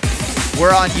Facebook.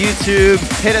 We're on YouTube.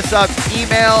 Hit us up.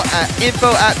 Email at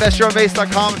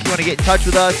info@bestdrumandbass.com if you want to get in touch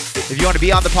with us, if you want to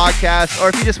be on the podcast, or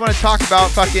if you just want to talk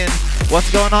about fucking what's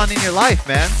going on in your life,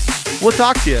 man. We'll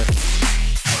talk to you.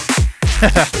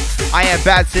 I am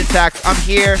Bad Syntax. I'm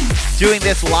here doing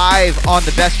this live on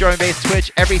the Best Drum and Bass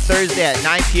Twitch every Thursday at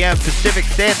 9 p.m. Pacific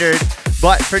Standard.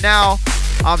 But for now,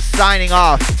 I'm signing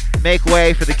off. Make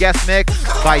way for the guest mix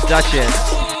by Duchess.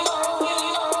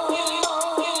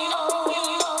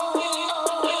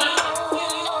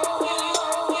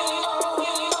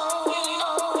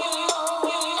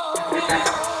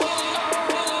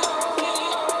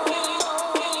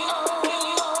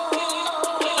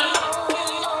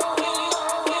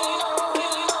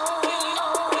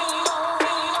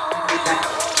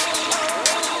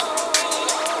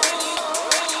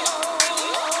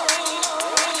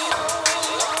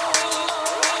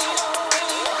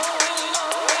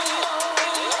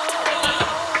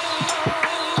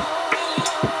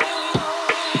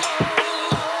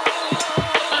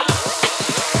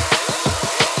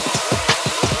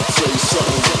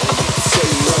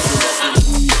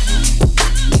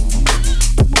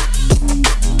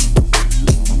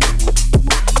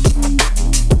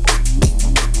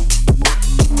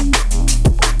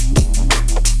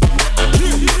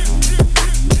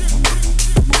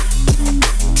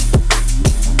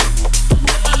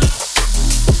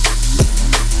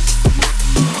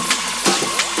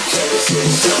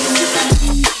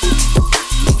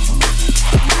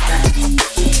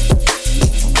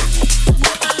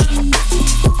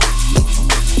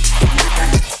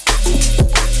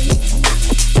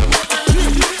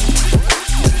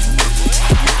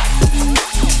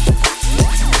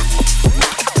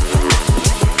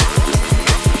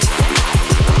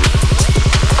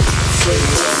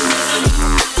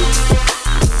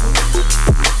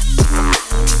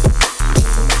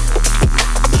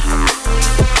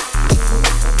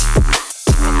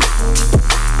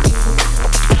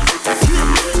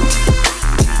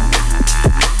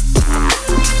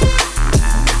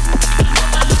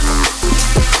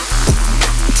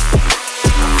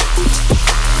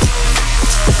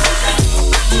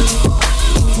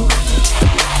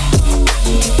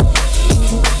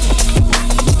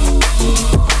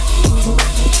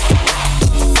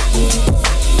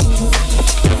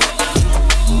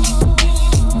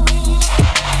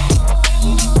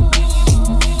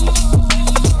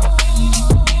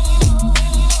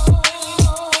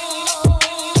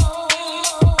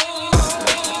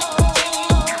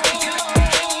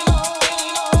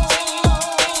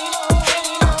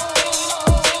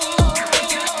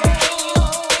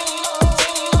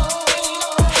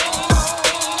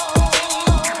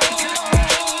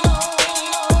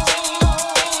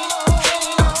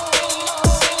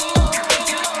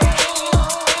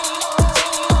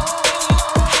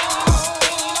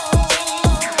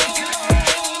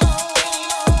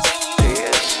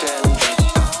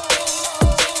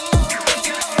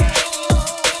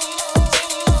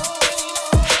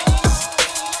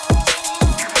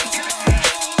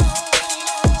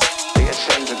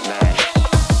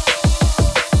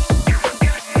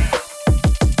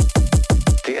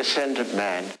 innocent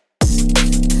man.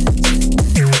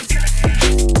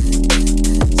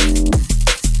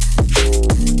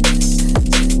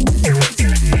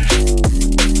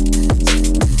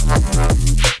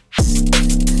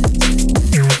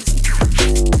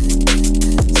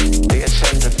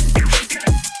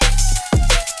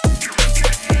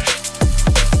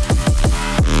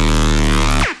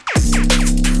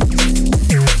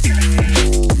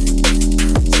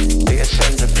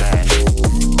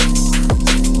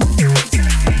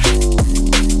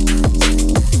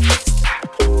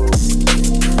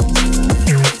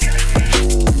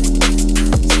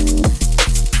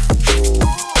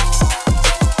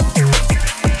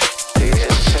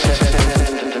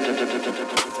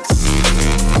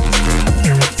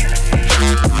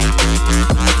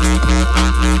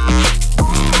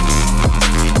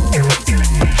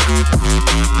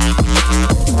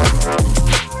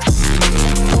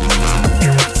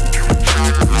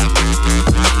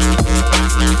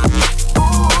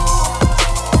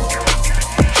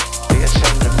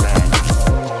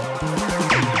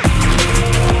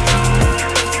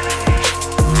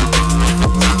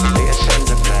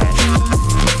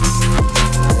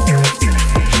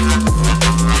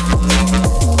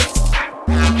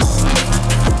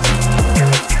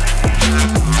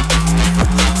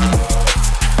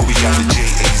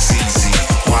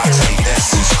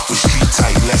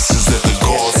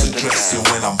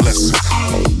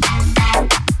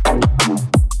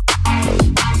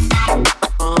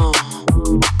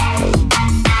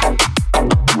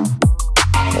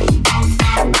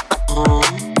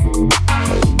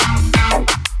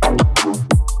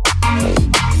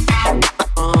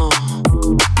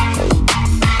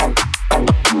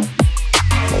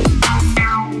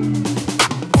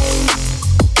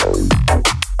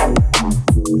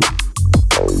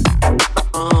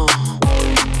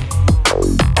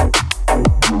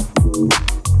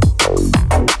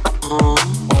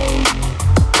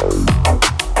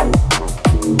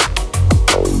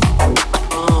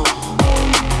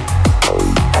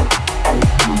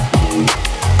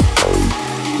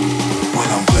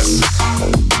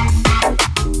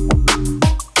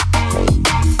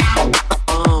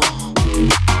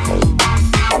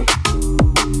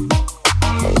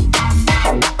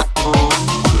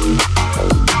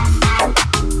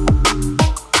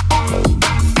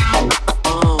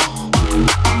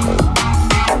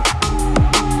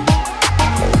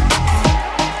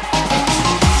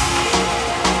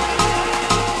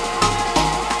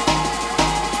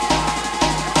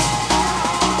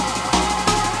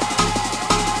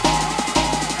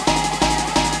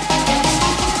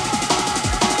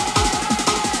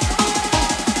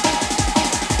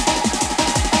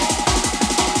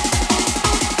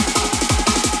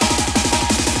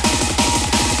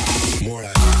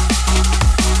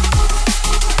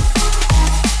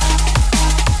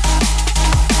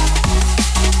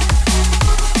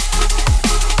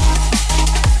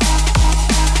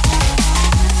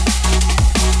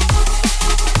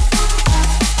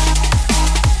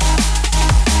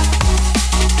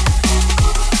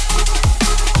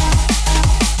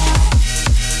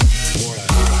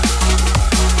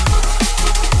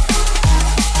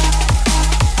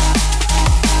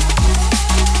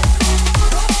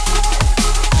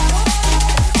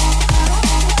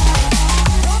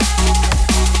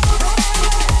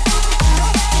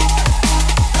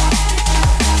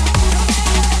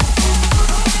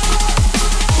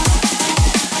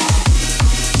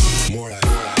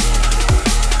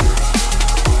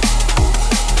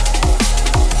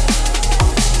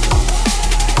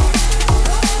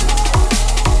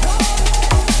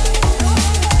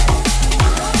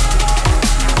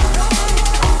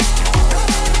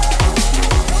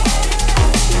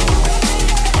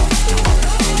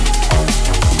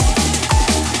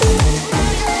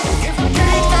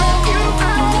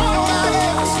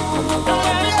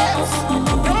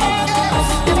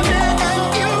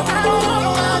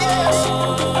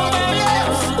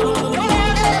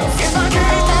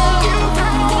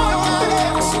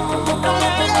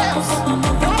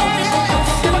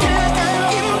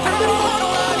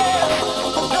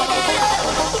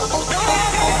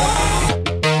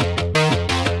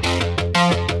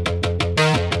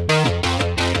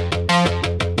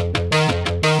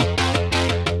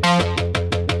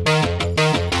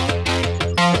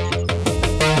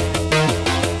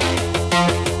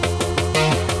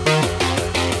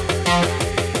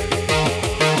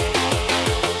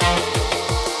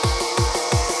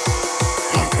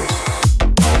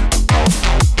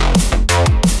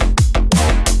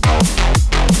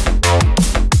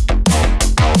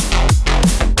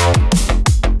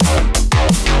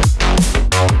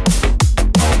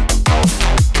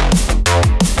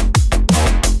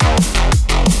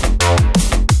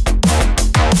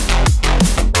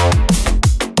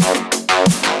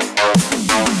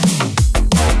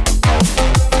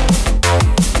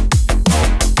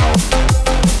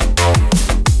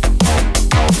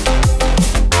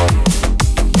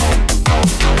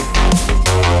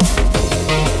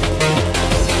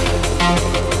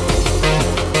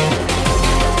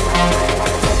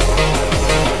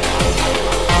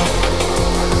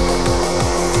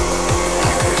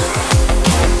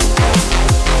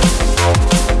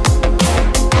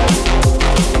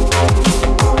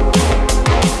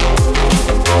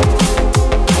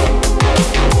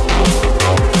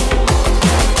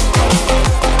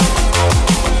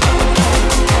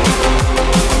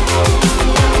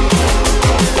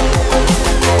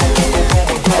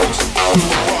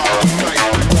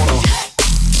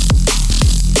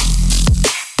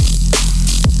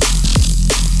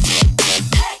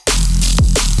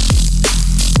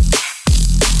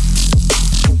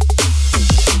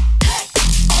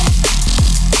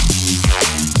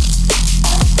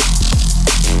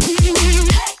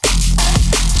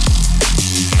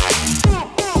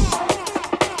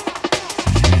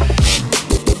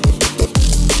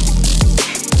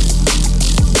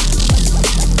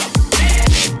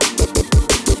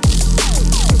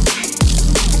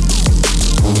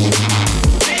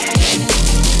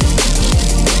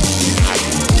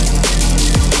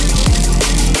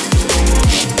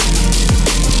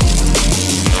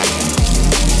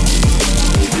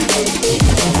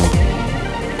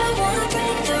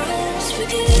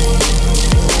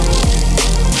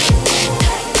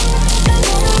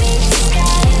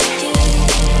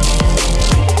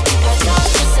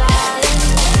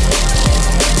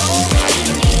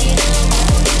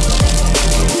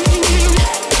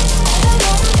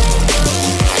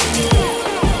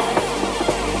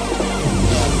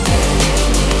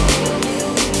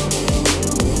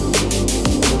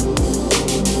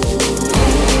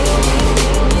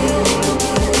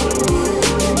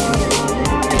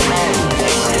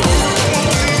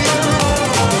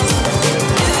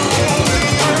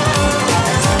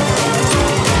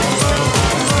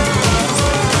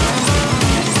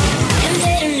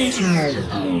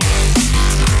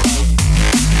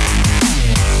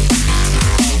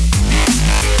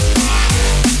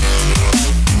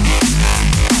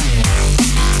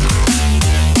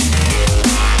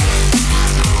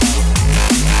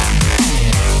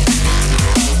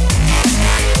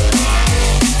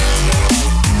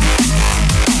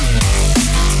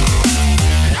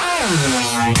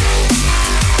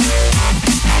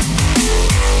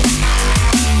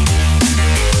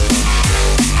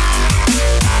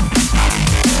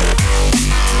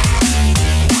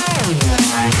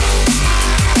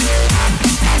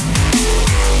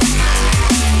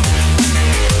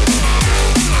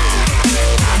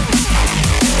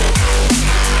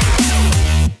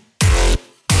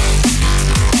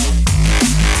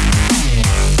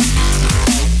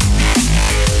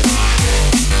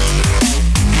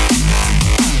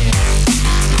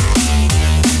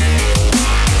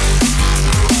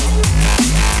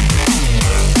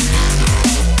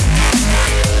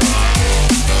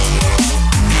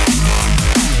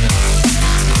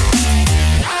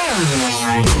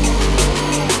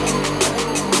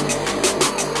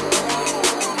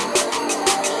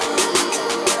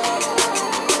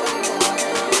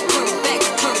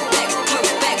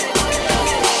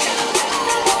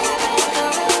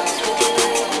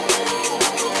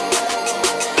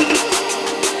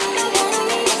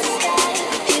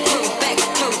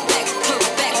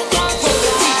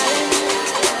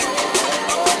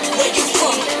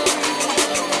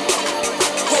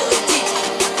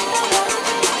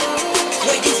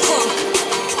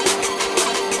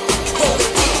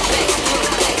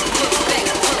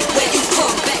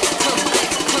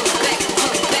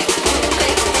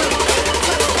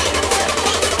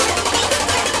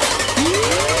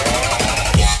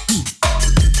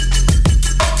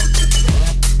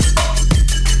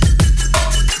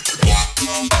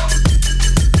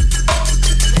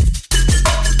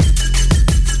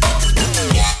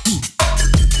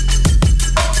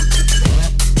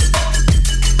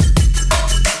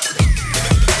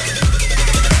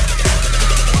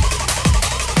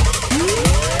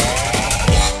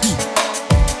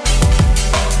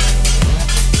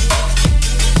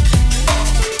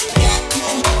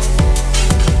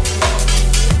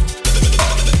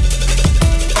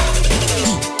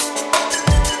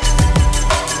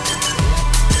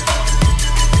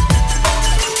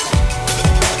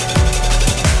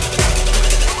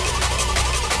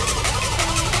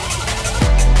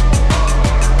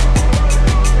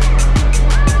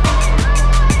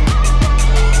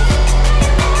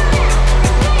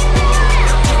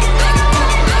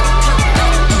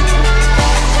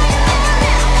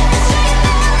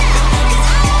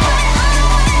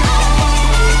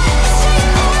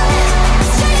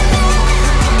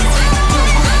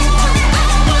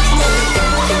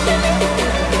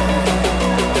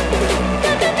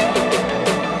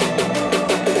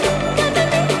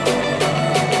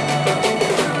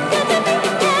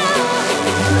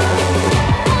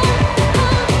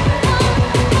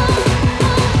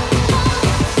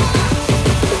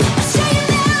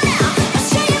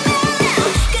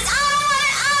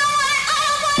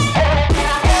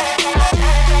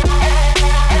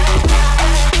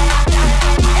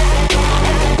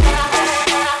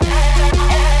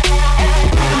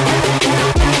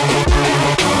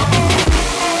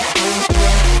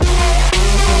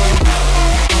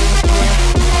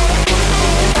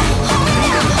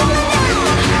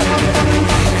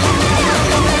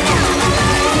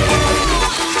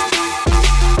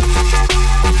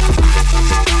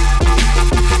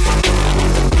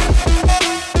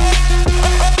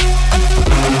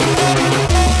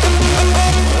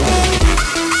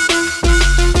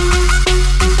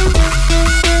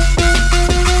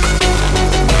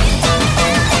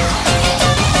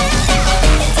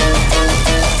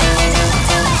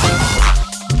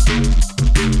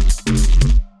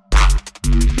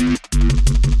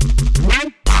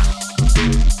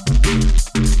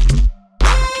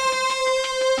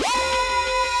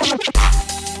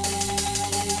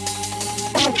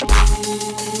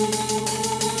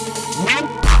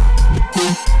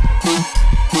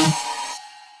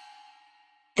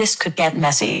 This could get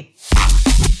messy.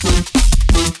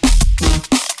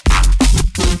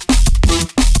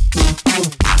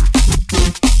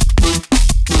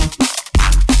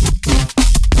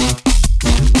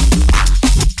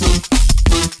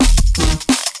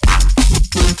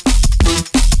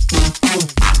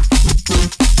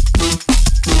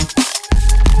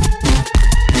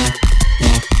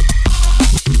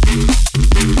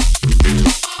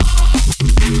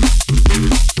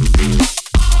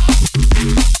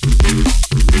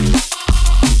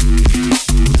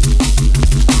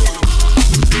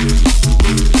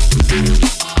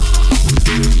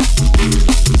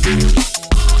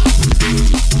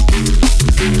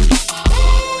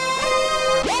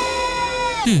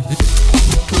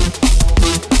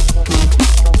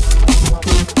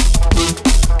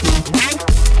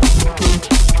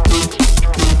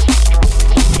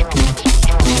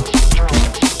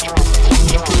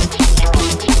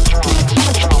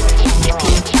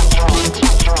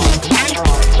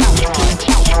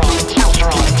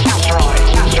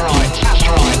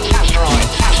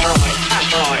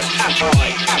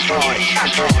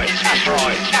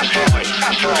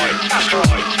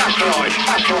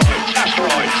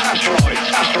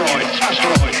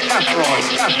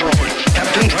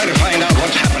 Captain, try to find out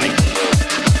what's happening.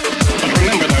 But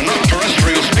remember, they're not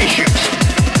terrestrial spaceships.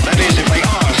 That is, if they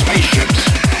are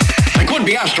spaceships. They could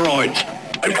be asteroids.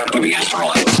 They've got to be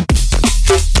asteroids.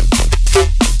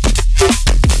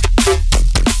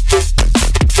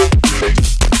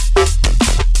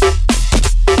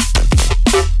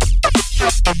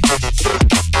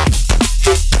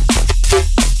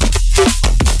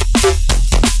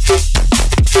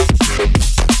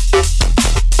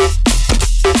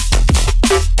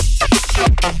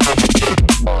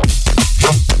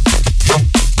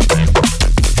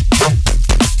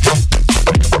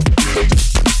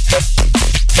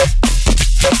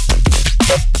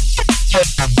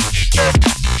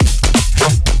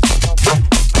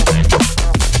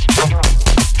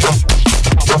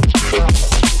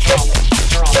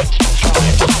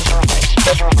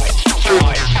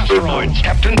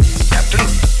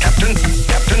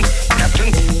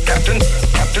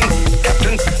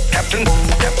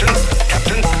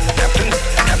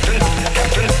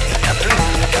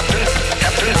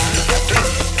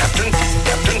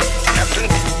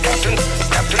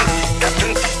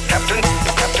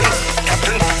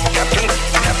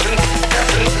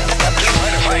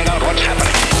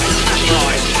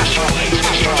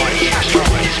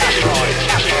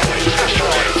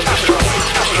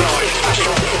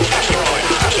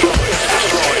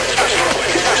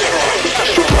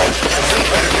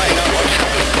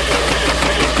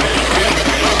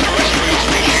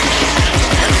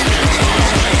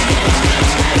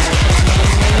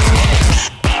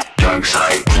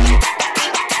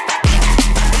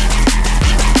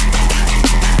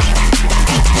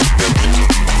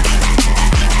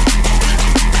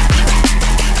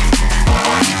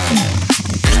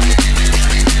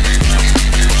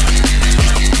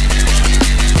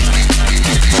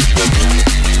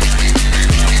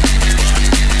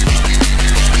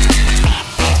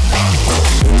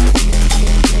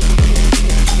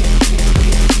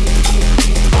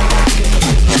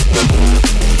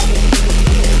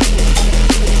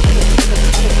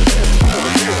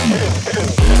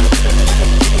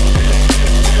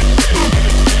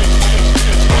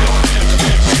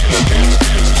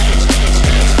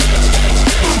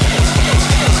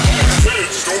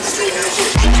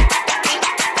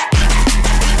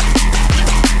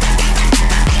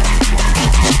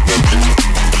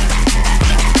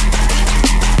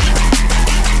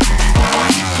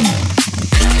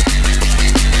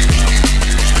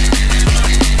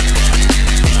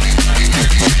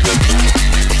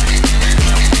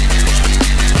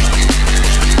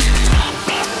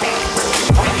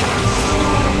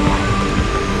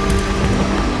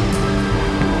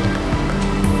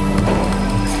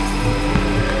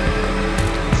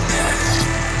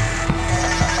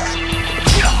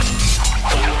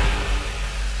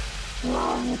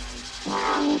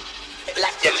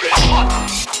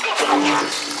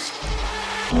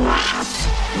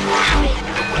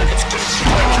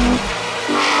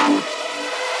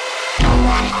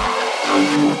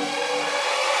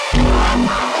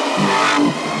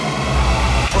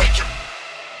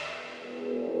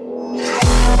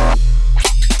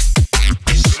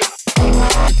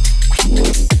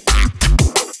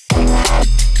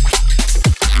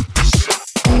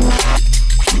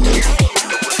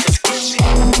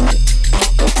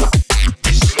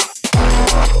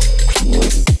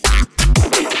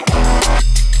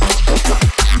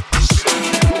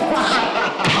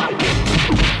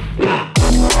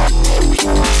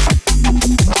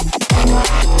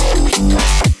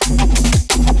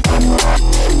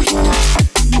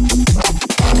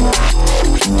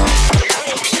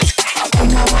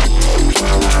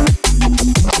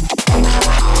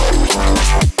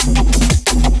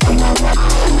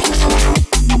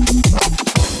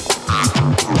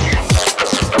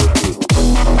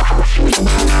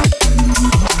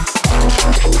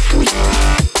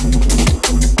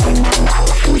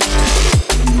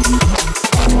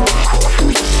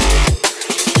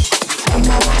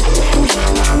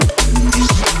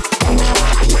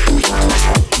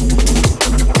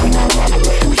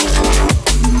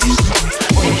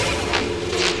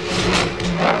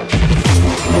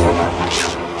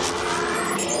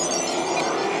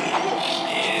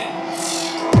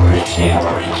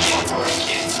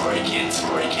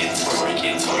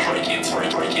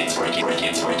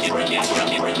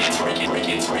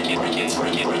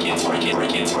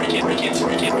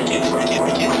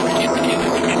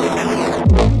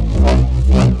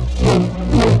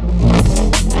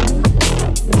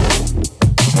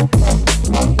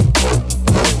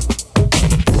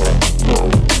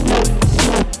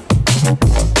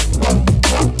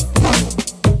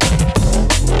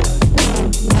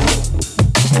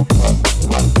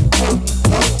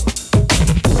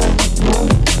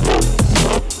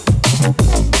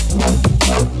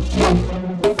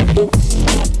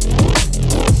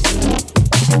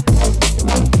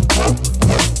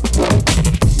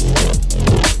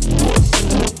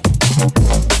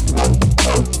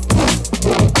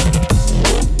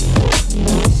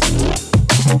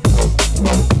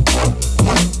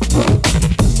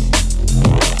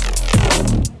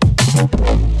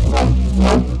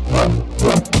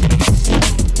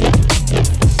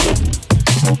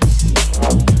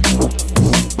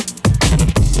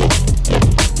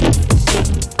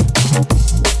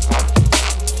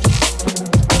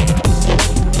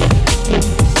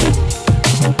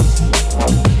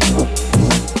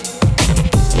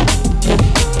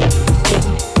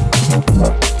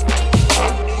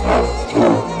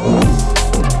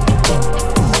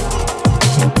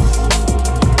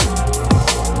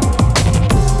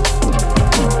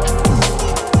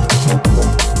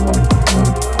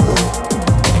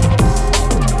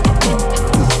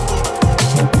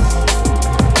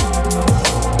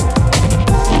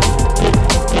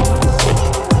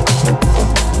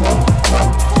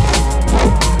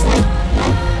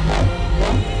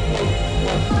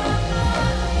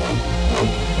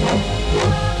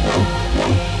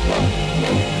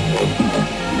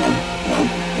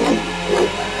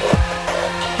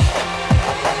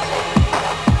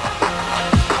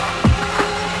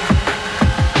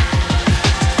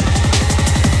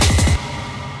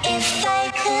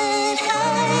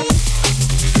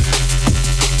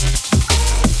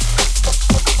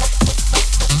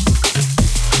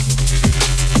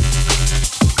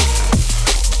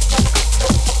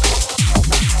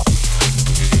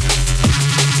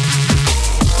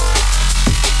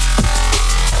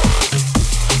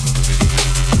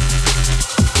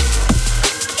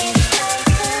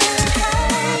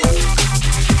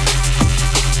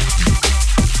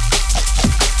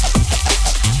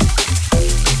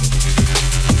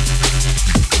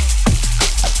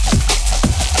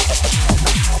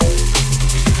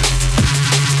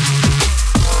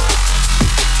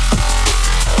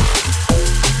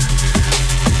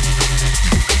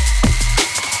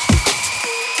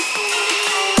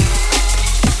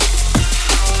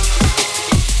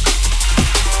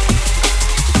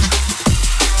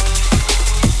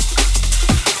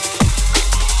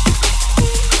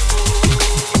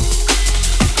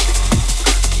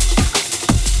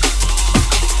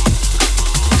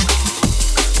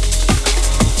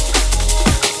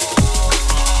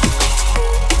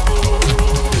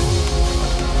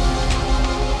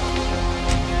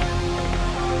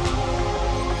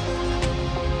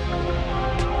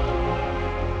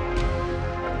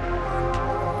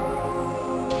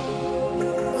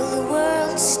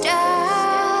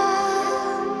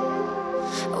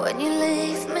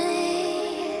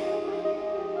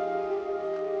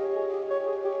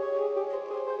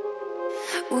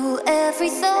 Will every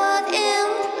thought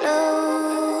implode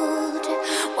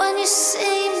when you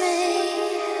see me?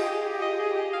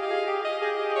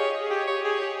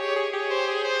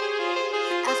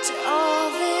 After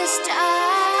all this time,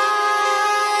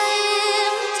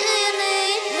 do you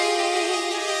need me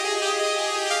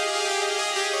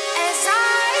as I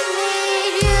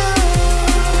need you?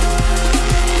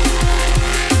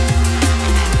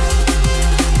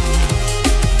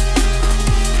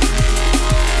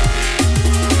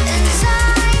 As I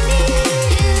need you.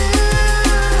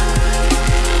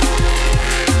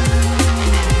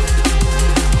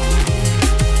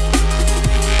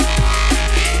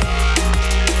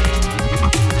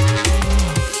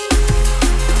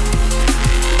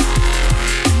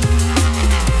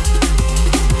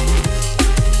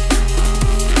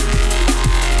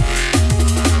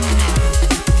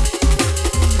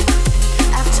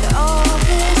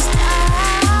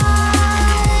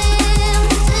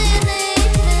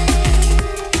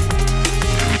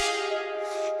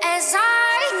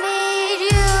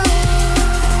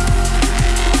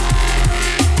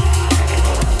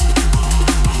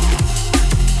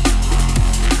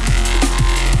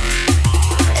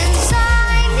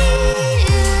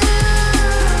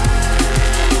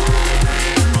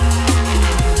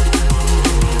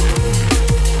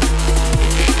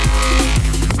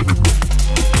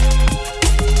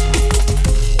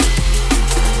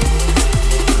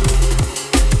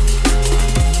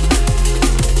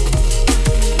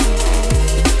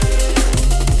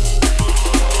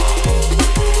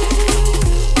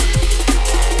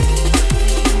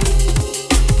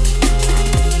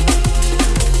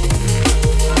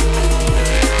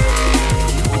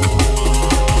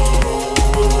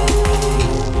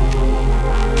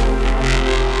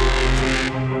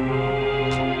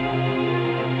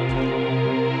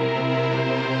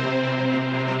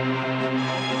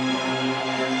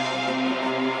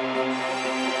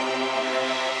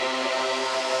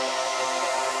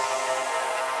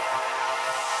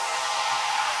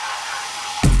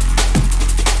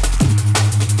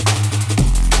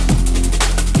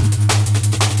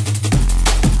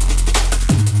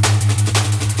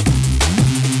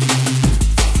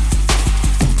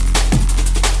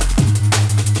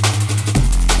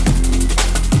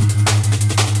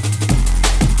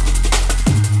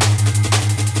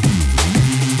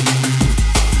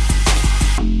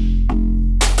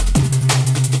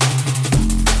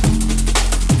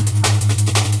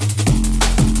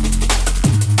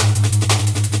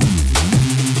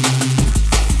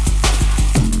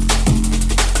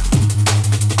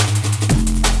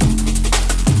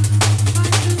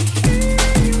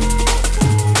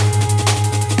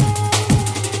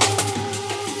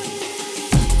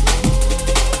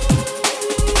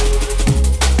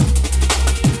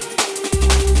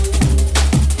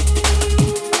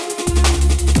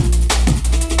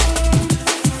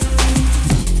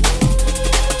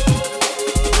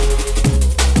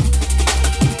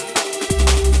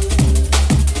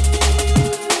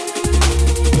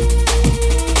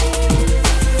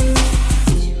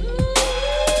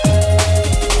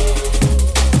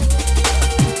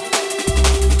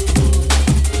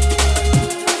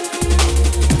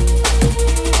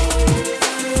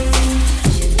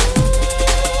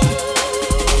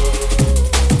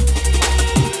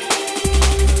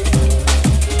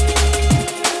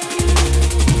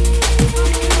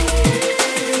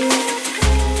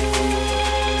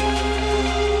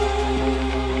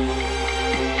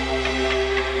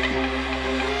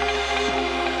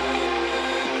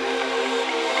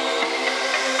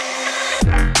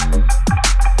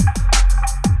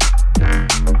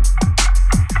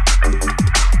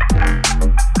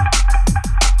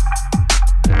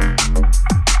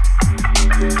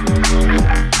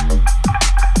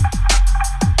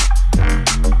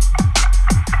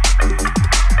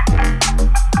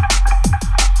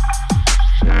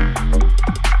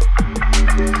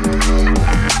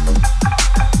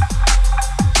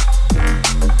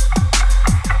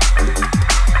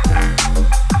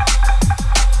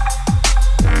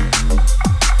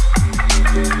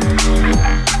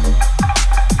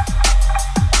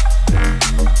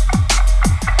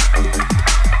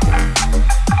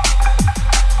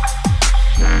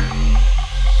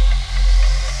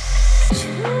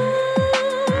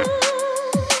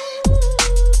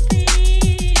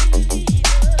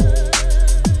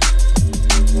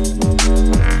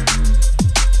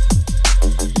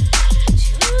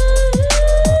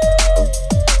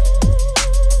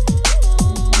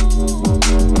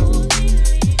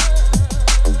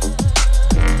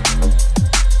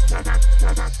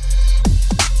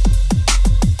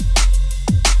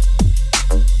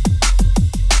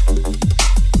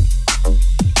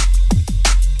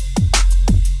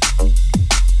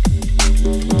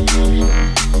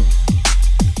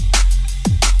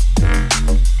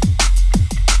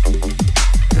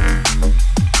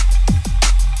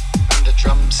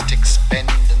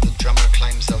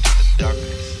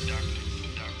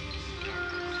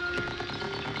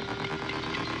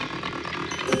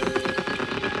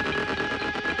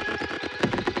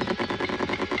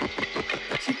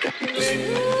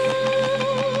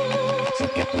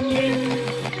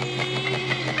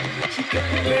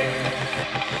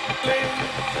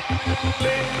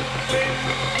 Lean.